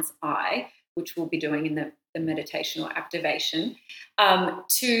your mind's eye, which we'll be doing in the meditation or activation,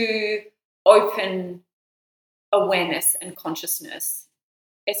 to open awareness and consciousness.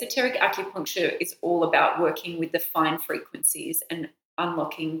 Esoteric acupuncture is all about working with the fine frequencies and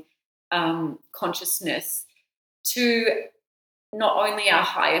unlocking consciousness to not only our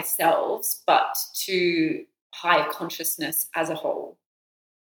higher selves, but to higher consciousness as a whole.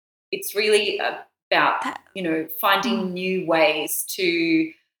 It's really about, finding new ways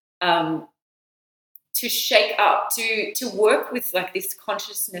to shake up, to work with like this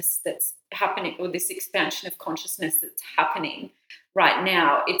consciousness that's happening, or this expansion of consciousness that's happening right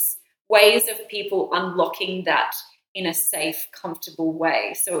now. It's ways of people unlocking that in a safe, comfortable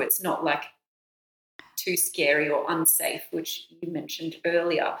way. So it's not like too scary or unsafe, which you mentioned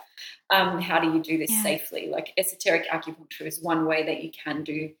earlier. How do you do this safely? Like esoteric acupuncture is one way that you can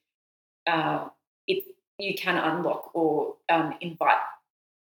do it. You can unlock or invite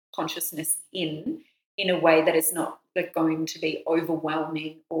consciousness in a way that is not going to be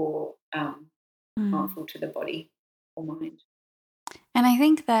overwhelming or harmful to the body or mind. And I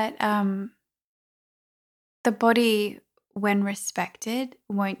think that the body, when respected,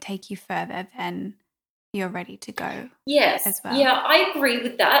 won't take you further than you're ready to go. Yes, as well. Yeah, I agree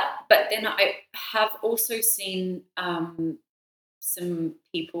with that. But then I have also seen some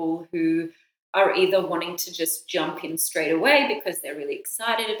people who are either wanting to just jump in straight away because they're really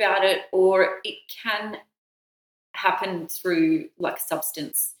excited about it, or it can happen through like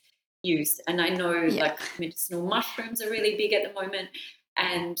substance use. And I know like medicinal mushrooms are really big at the moment,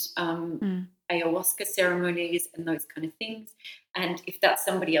 and ayahuasca ceremonies and those kind of things. And if that's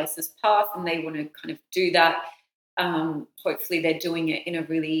somebody else's path and they want to kind of do that, hopefully they're doing it in a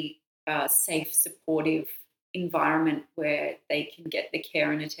really safe, supportive environment where they can get the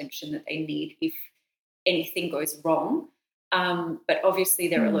care and attention that they need if anything goes wrong. But obviously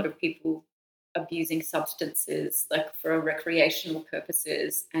there are a lot of people abusing substances like for recreational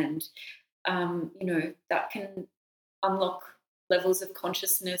purposes, and that can unlock levels of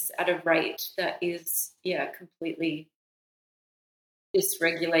consciousness at a rate that is completely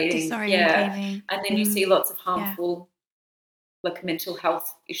dysregulating. And then you see lots of harmful like mental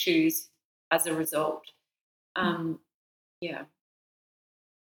health issues as a result. I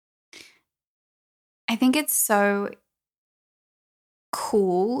think it's so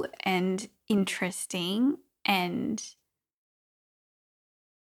cool and interesting and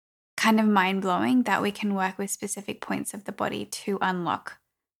kind of mind-blowing that we can work with specific points of the body to unlock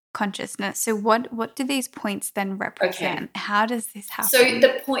consciousness. So what do these points then represent? Okay. How does this happen? So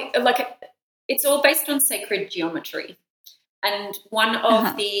the point, like, it's all based on sacred geometry. And one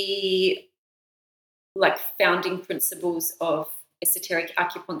of the like founding principles of esoteric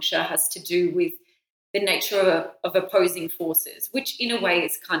acupuncture has to do with the nature of opposing forces, which in a way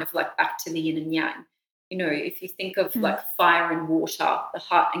is kind of like back to the yin and yang. You know, if you think of like fire and water, the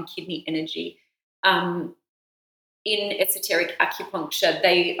heart and kidney energy, in esoteric acupuncture,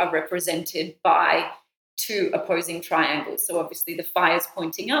 they are represented by two opposing triangles. So obviously the fire is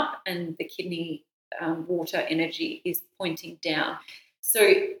pointing up and the kidney water energy is pointing down. So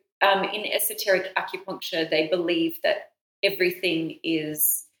in esoteric acupuncture, they believe that everything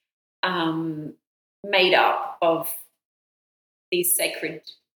is made up of these sacred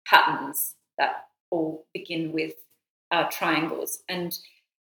patterns that all begin with triangles. And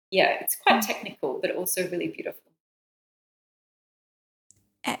yeah, it's quite technical, but also really beautiful.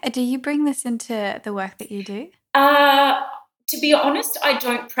 Do you bring this into the work that you do? To be honest, I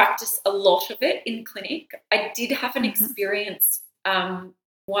don't practice a lot of it in clinic. I did have an experience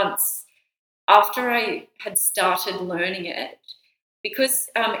once after I had started learning it, because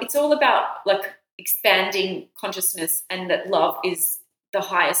it's all about like expanding consciousness and that love is the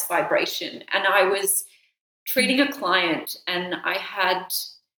highest vibration. And I was treating a client and I had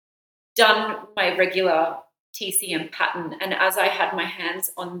done my regular TCM pattern, and as I had my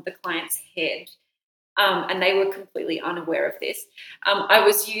hands on the client's head, and they were completely unaware of this, I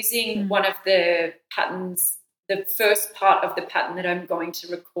was using one of the patterns, the first part of the pattern that I'm going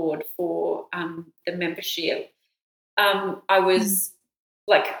to record for the membership. I was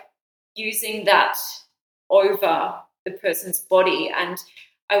like using that over the person's body, and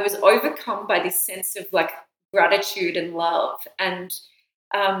I was overcome by this sense of like gratitude and love. And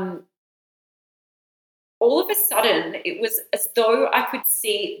all of a sudden, it was as though I could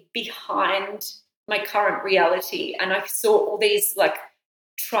see behind my current reality, and I saw all these like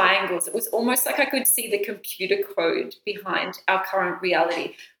triangles. It was almost like I could see the computer code behind our current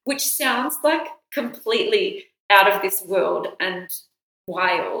reality, which sounds like completely out of this world and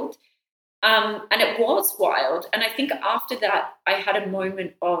wild. And it was wild. And I think after that, I had a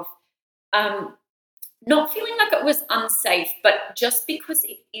moment of not feeling like it was unsafe, but just because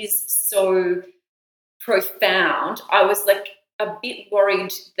it is so profound, I was like a bit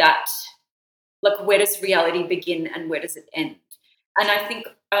worried that like where does reality begin and where does it end? And I think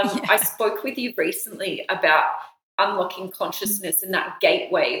I spoke with you recently about unlocking consciousness and that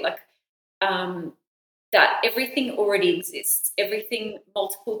gateway, like that everything already exists, everything,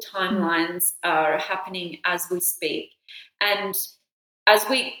 multiple timelines are happening as we speak. And as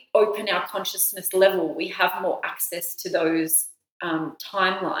we open our consciousness level, we have more access to those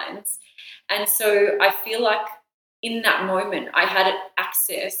timelines. And so I feel like in that moment I had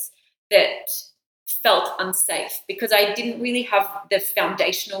access that felt unsafe because I didn't really have the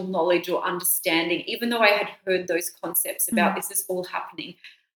foundational knowledge or understanding, even though I had heard those concepts about this is all happening.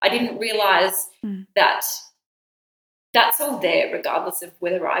 I didn't realize that that's all there regardless of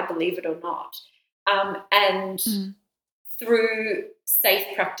whether I believe it or not. And through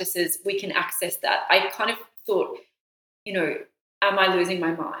safe practices, we can access that. I kind of thought, you know, am I losing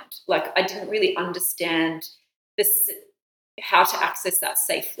my mind? Like I didn't really understand this, how to access that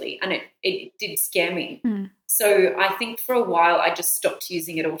safely, and it did scare me. So I think for a while I just stopped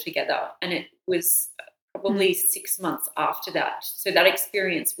using it altogether, and it was probably 6 months after that. So that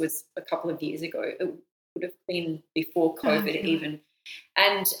experience was a couple of years ago. It would have been before COVID even.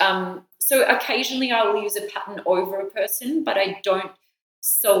 And so occasionally I'll use a pattern over a person, but I don't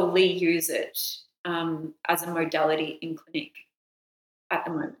solely use it as a modality in clinic at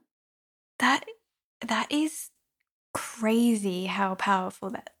the moment. That is crazy how powerful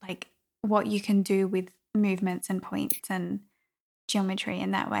that, like, what you can do with movements and points and geometry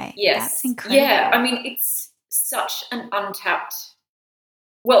in that way. Yes. That's incredible. Yeah, I mean, it's such an untapped,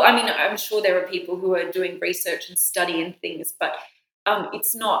 well, I mean, I'm sure there are people who are doing research and study and things, but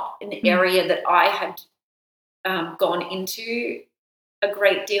it's not an area that I had gone into a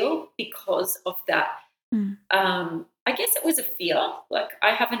great deal because of that. I guess it was a fear. Like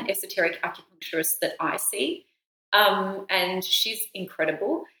I have an esoteric acupuncturist that I see, and she's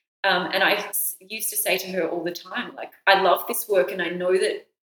incredible. And I used to say to her all the time, like, I love this work and I know that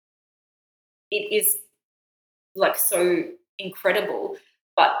it is like so incredible,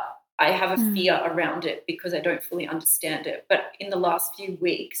 but I have a fear around it because I don't fully understand it. But in the last few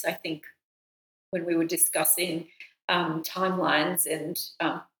weeks, I think when we were discussing timelines and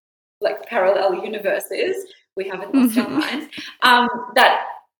like parallel universes. We haven't lost our minds. That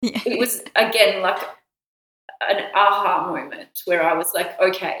it was, again, like an aha moment where I was like,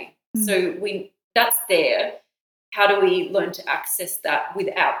 okay, so that's there. How do we learn to access that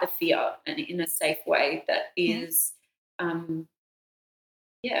without the fear and in a safe way that is,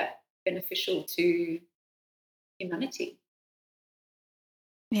 beneficial to humanity?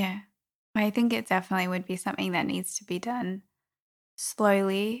 Yeah. I think it definitely would be something that needs to be done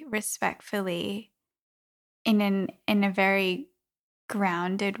slowly, respectfully, in a very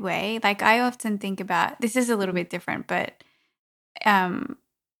grounded way. Like, I often think about, this is a little bit different, but I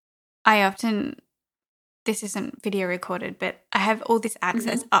often, this isn't video recorded, but I have all this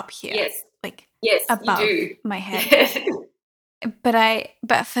access up here, like above you do. my head.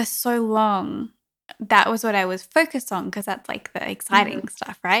 But for so long, that was what I was focused on, because that's like the exciting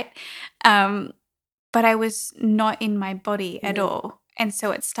stuff, right? But I was not in my body at all. And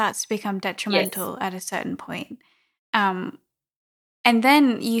so it starts to become detrimental at a certain point. And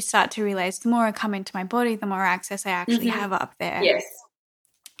then you start to realize the more I come into my body, the more access I actually have up there. Yes.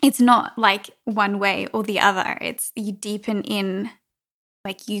 It's not like one way or the other. It's you deepen in,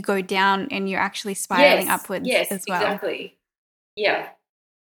 like you go down and you're actually spiraling upwards as well. Exactly. Yeah.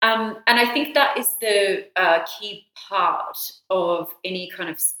 And I think that is the key part of any kind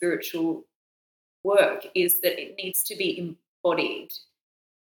of spiritual work, is that it needs to be embodied.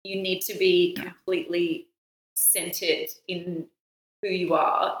 You need to be completely centered in who you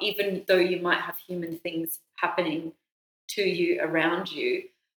are, even though you might have human things happening to you, around you.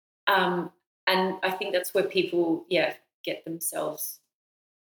 And I think that's where people, get themselves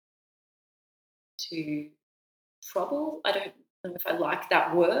to trouble. I don't know if I like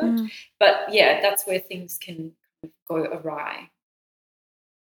that word, but that's where things can go awry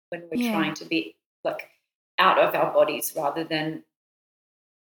when we're trying to be like out of our bodies rather than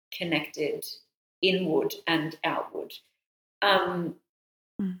connected inward and outward. I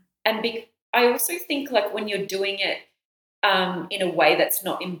also think, like, when you're doing it in a way that's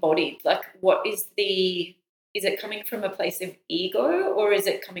not embodied, like, is it coming from a place of ego, or is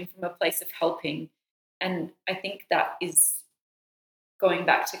it coming from a place of helping? And I think that is going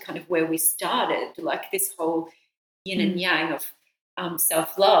back to kind of where we started, like this whole yin and yang of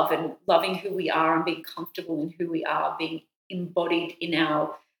self-love and loving who we are and being comfortable in who we are, being embodied in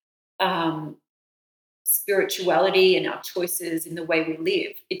our spirituality and our choices in the way we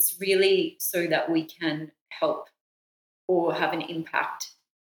live. It's really so that we can help or have an impact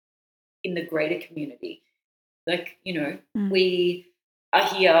in the greater community. Like, we are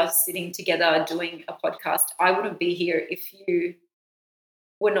here sitting together doing a podcast. I wouldn't be here if you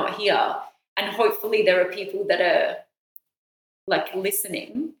were not here. And hopefully there are people that are like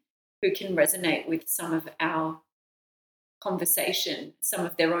listening who can resonate with some of our conversation, some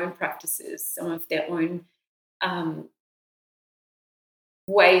of their own practices, some of their own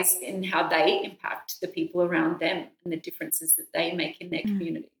ways in how they impact the people around them and the differences that they make in their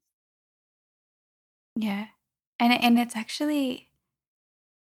community. Yeah. And it's actually,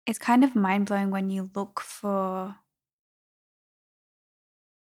 it's kind of mind-blowing when you look for,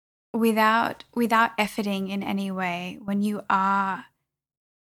 without efforting in any way, when you are,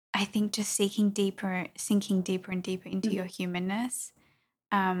 I think, just sinking deeper and deeper into your humanness,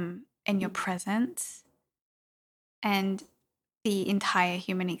 and your presence and the entire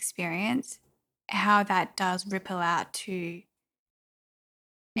human experience, how that does ripple out to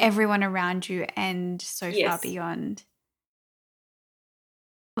everyone around you and so far beyond.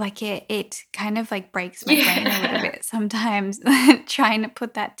 Like it kind of like breaks my brain a little bit sometimes trying to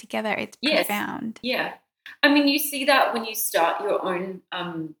put that together. It's profound. Yeah. I mean, you see that when you start your own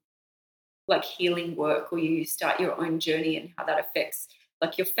like healing work, or you start your own journey, and how that affects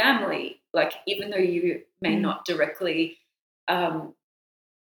like your family. Like, even though you may not directly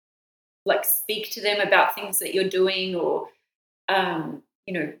like speak to them about things that you're doing, or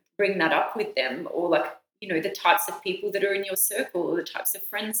bring that up with them, or like, the types of people that are in your circle, or the types of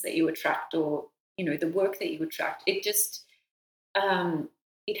friends that you attract, or the work that you attract. It just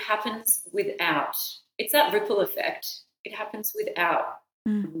it happens without, it's that ripple effect. It happens without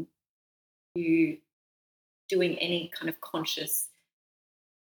you doing any kind of conscious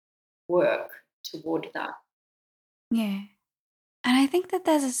work toward that. Yeah. And I think that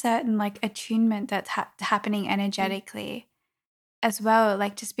there's a certain like attunement that's happening energetically as well,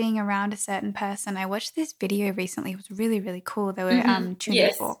 like just being around a certain person. I watched this video recently. It was really, really cool. There were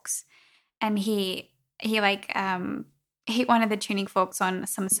tuning forks, and he like hit one of the tuning forks on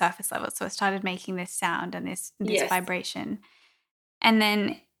some surface level, so it started making this sound and this vibration, and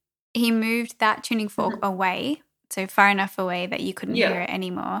then he moved that tuning fork away so far enough away that you couldn't hear it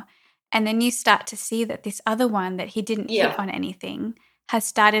anymore. And then you start to see that this other one that he didn't hit on anything has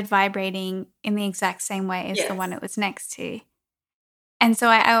started vibrating in the exact same way as the one it was next to. And so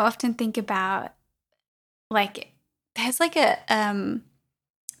I often think about, like, there's like a,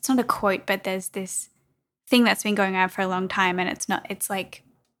 it's not a quote, but there's this thing that's been going around for a long time, and it's like,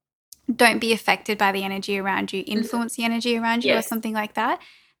 don't be affected by the energy around you, influence the energy around you, or something like that.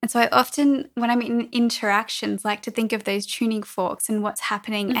 And so I often, when I'm in interactions, like to think of those tuning forks and what's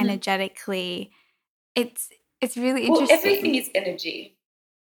happening energetically. It's really interesting. Well, everything is energy.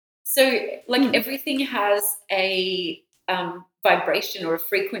 So, like, everything has a vibration or a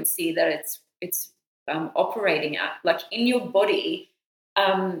frequency that it's operating at. Like, in your body,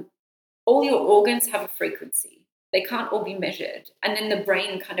 all your organs have a frequency. They can't all be measured. And then the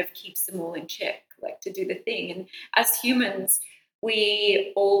brain kind of keeps them all in check, like, to do the thing. And as humans,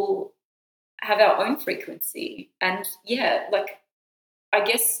 we all have our own frequency. And, like, I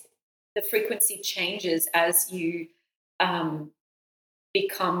guess the frequency changes as you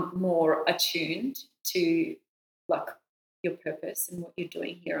become more attuned to, like, your purpose and what you're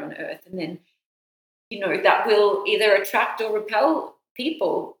doing here on earth. And then, that will either attract or repel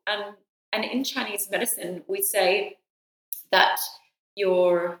people. And in Chinese medicine, we say that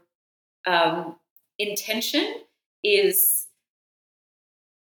your intention is,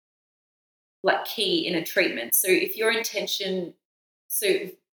 like, key in a treatment. So if your intention,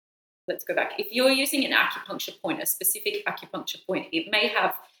 let's go back. If you're using an acupuncture point, a specific acupuncture point, it may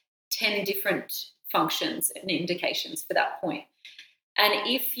have 10 different functions and indications for that point. And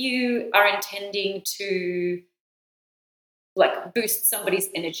if you are intending to, like, boost somebody's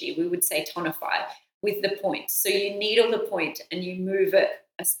energy, we would say tonify with the point. So you needle the point and you move it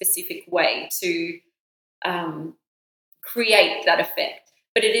a specific way to create that effect.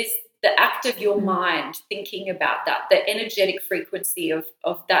 But it is the act of your mind thinking about that, the energetic frequency of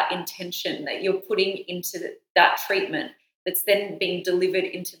that intention that you're putting into that treatment, that's then being delivered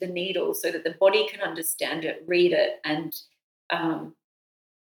into the needle so that the body can understand it, read it, and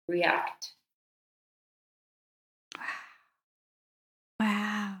react.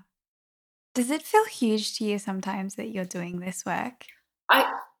 Wow. Does it feel huge to you sometimes that you're doing this work?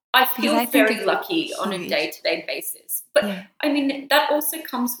 I feel very lucky on a day-to-day basis. But, I mean, that also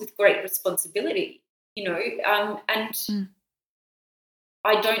comes with great responsibility, and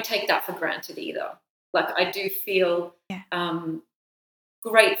I don't take that for granted either. Like, I do feel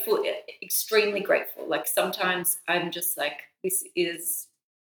grateful, extremely grateful. Like, sometimes I'm just like, this is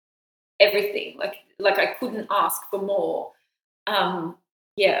everything. Like I couldn't ask for more.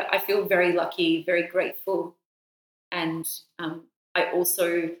 I feel very lucky, very grateful. And I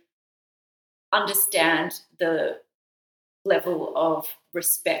also understand the level of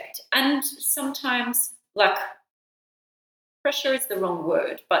respect, and sometimes, like, pressure is the wrong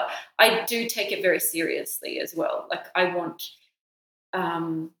word, but I do take it very seriously as well. Like, I want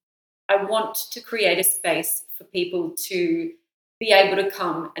to create a space for people to be able to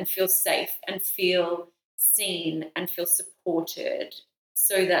come and feel safe and feel seen and feel supported,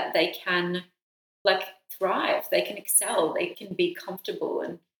 so that they can, like, thrive, they can excel, they can be comfortable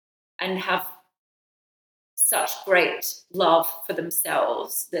and have such great love for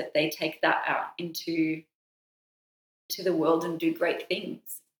themselves that they take that out into the world and do great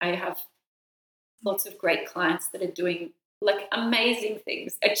things. I have lots of great clients that are doing, like, amazing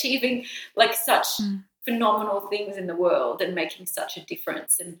things, achieving, like, such phenomenal things in the world and making such a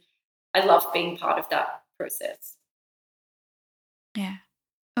difference. And I love being part of that process. Yeah.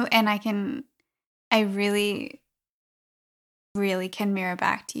 Oh, and I really, really can mirror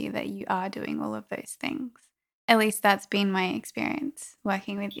back to you that you are doing all of those things. At least that's been my experience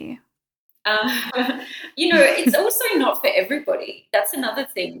working with you. It's also not for everybody. That's another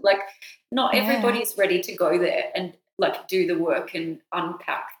thing. Like, not everybody's ready to go there and, like, do the work and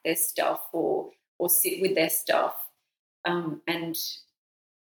unpack their stuff or sit with their stuff. And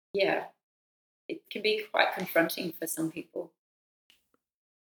it can be quite confronting for some people.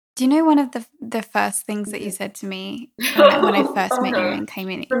 Do you know one of the first things that you said to me when I first met you and came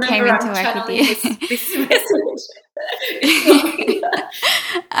into work with you? This message.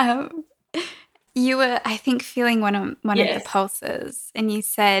 You were, I think, feeling one of the pulses, and you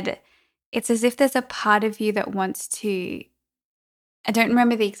said it's as if there's a part of you that wants to. I don't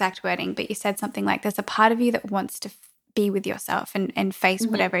remember the exact wording, but you said something like, "There's a part of you that wants to be with yourself and face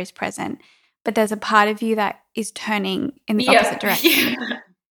whatever is present, but there's a part of you that is turning in the opposite direction." Yeah.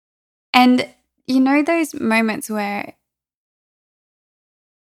 And those moments where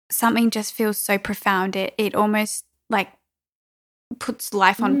something just feels so profound, it almost, like, puts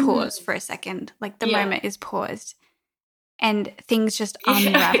life on pause for a second, like the moment is paused. and things just Yeah,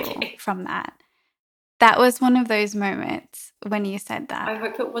 unravel okay. from that. That was one of those moments when you said that. I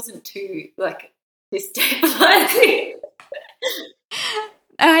hope it wasn't too, like, destabilizing.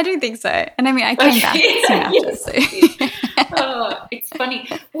 I don't think so. And I mean, I came back soon after. Yes, So. Oh, it's funny.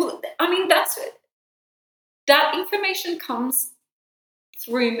 Well, I mean, that information comes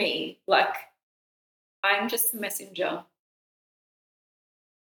through me. Like, I'm just the messenger.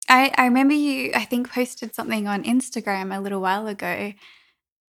 I remember you, I think, posted something on Instagram a little while ago,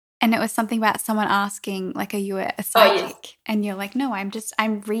 and it was something about someone asking, like, are you a psychic? Oh, yes. And you're like, no, I'm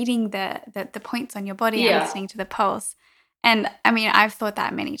reading the points on your body. I'm Yeah. listening to the pulse. And I mean, I've thought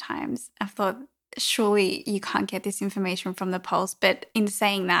that many times. I've thought, surely you can't get this information from the pulse. But in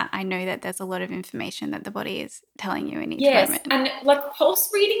saying that, I know that there's a lot of information that the body is telling you in each moment. And like pulse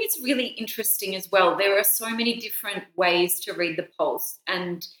reading is really interesting as well. There are so many different ways to read the pulse.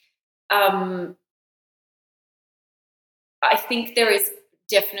 And I think there is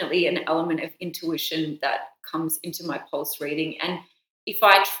definitely an element of intuition that comes into my pulse reading. And if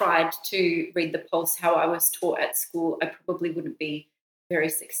I tried to read the pulse how I was taught at school, I probably wouldn't be very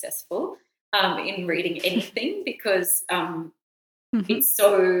successful in reading anything because it's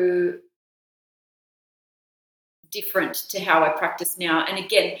so different to how I practice now. And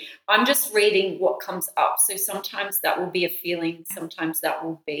again, I'm just reading what comes up. So sometimes that will be a feeling, sometimes that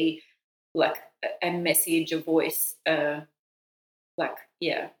will be like a message, a voice,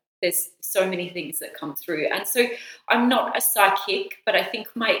 there's so many things that come through. And so I'm not a psychic, but I think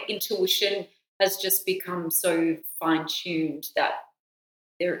my intuition has just become so fine-tuned that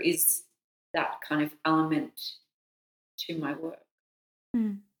there is that kind of element to my work.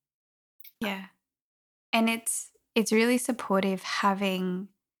 Yeah. And it's really supportive having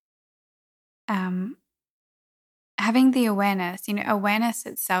the awareness. You know, awareness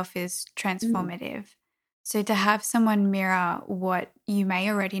itself is transformative. So to have someone mirror what you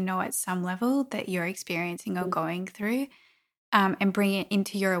may already know at some level that you're experiencing or going through, and bring it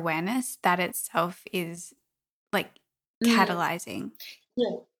into your awareness, that itself is like catalyzing.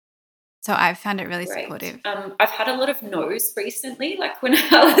 Yeah. So I've found it really Great. supportive. I've had a lot of no's recently, like when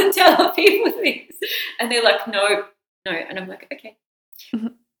I tell people things and they're like, no. And I'm like, okay.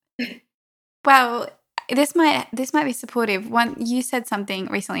 Well, this might be supportive. One, you said something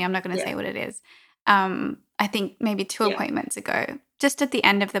recently, I'm not going to say what it is. I think maybe 2 appointments ago, just at the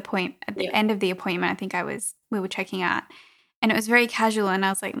end of the end of the appointment, I think we were checking out, and it was very casual, and I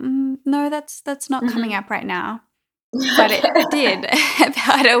was like, no, that's not coming up right now. But it did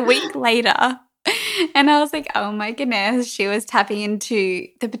about a week later. And I was like, oh my goodness, she was tapping into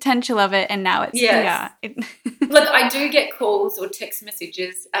the potential of it, and now it's here. Look, I do get calls or text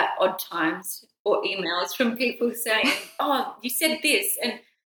messages at odd times or emails from people saying, oh, you said this.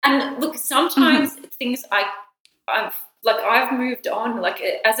 And look, sometimes things I've moved on. Like,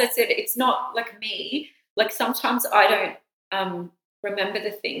 as I said, it's not like me. Like, sometimes I don't remember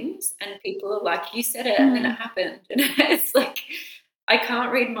the things, and people are like, you said it and then it happened. And it's like, I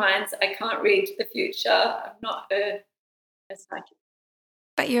can't read minds. I can't read the future. I'm not a psychic.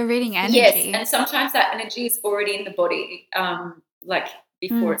 But you're reading energy. Yes, and sometimes that energy is already in the body, like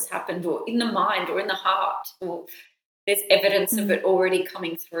before it's happened, or in the mind or in the heart, or there's evidence of it already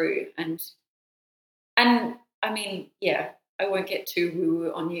coming through. And I mean, I won't get too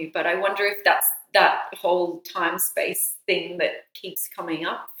woo-woo on you, but I wonder if that's that whole time-space thing that keeps coming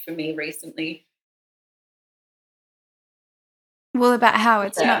up for me recently. Well, about how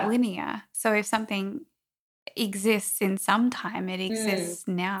it's not linear. So if something exists in some time, it exists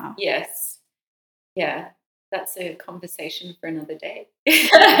now. Yes. Yeah. That's a conversation for another day.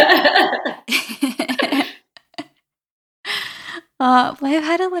 We've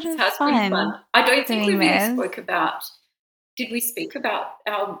had a lot of fun. I don't think we really spoke about. Did we speak about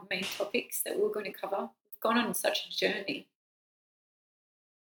our main topics that we were going to cover? We've gone on such a journey.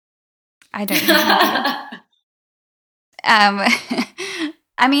 I don't know.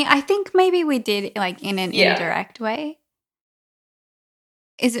 I mean, I think maybe we did, like, in an indirect way.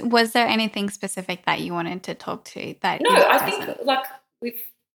 Was there anything specific that you wanted to talk to? That no, I think like we've.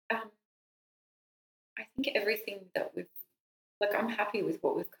 I think everything that we've. Like, I'm happy with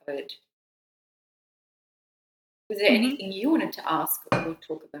what we've covered. Was there anything you wanted to ask or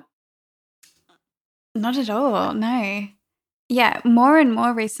talk about? Not at all, no. Yeah, more and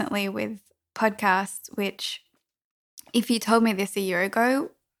more recently with podcasts, which if you told me this a year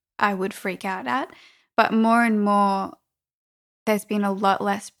ago, I would freak out at. But more and more, there's been a lot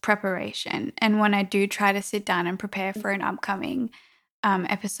less preparation. And when I do try to sit down and prepare for an upcoming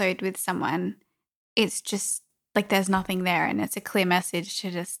episode with someone, it's just like there's nothing there, and it's a clear message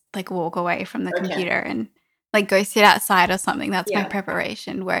to just like walk away from the computer and like go sit outside or something. That's my Yeah.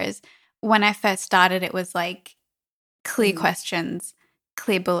 preparation. Whereas when I first started, it was like clear questions,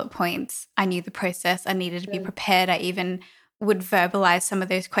 clear bullet points. I knew the process. I needed to be prepared. I even would verbalize some of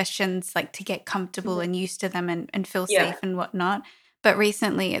those questions like to get comfortable and used to them and feel safe and whatnot. But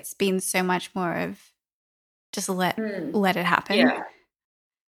recently it's been so much more of just let it happen. Yeah.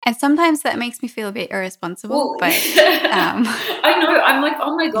 And sometimes that makes me feel a bit irresponsible. Well, but I know. I'm like,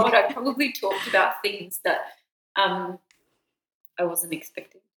 oh my God, I probably talked about things that I wasn't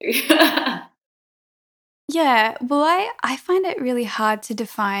expecting to. Yeah, well, I find it really hard to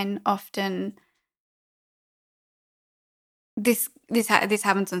define often. This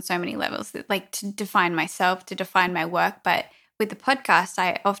happens on so many levels, like to define myself, to define my work. But with the podcast,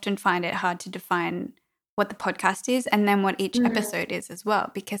 I often find it hard to define what the podcast is and then what each episode is as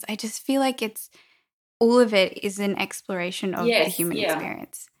well, because I just feel like it's all of it is an exploration of the human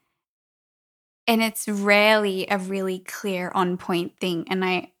experience. And it's rarely a really clear on point thing.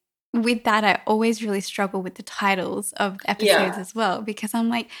 And with that, I always really struggle with the titles of episodes as well, because I'm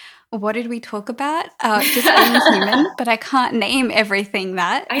like, what did we talk about? Just being human, but I can't name everything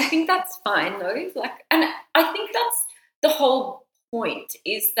that. I think that's fine though. Like, and I think that's the whole point,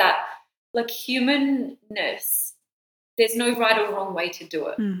 is that like humanness, there's no right or wrong way to do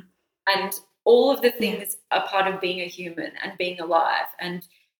it. And all of the things are part of being a human and being alive. And,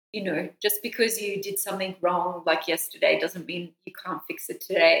 you know, just because you did something wrong like yesterday doesn't mean you can't fix it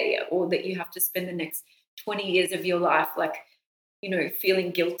today, or that you have to spend the next 20 years of your life like, you know,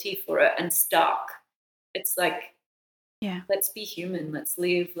 feeling guilty for it and stuck. It's like, let's be human, let's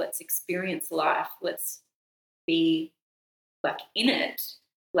live, let's experience life, let's be like in it,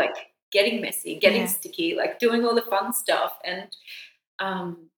 like getting messy, getting sticky, like doing all the fun stuff, and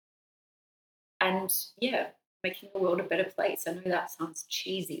making the world a better place. I know that sounds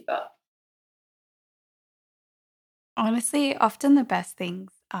cheesy, but honestly, often the best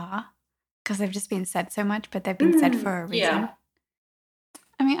things are, because they've just been said so much, but they've been said for a reason.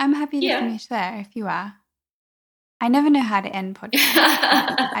 I mean, I'm happy to finish there if you are. I never know how to end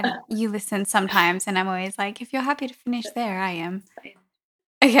podcasts. You listen sometimes, and I'm always like, if you're happy to finish there, I am.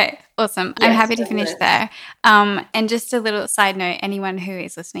 Okay, awesome. I'm happy to finish there. And just a little side note, anyone who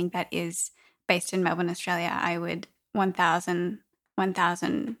is listening that is based in Melbourne, Australia, I would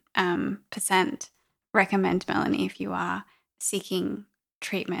 1,000% recommend Melanie if you are seeking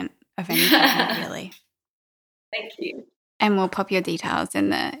treatment of any kind, really. Thank you. And we'll pop your details in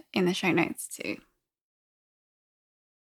the show notes too.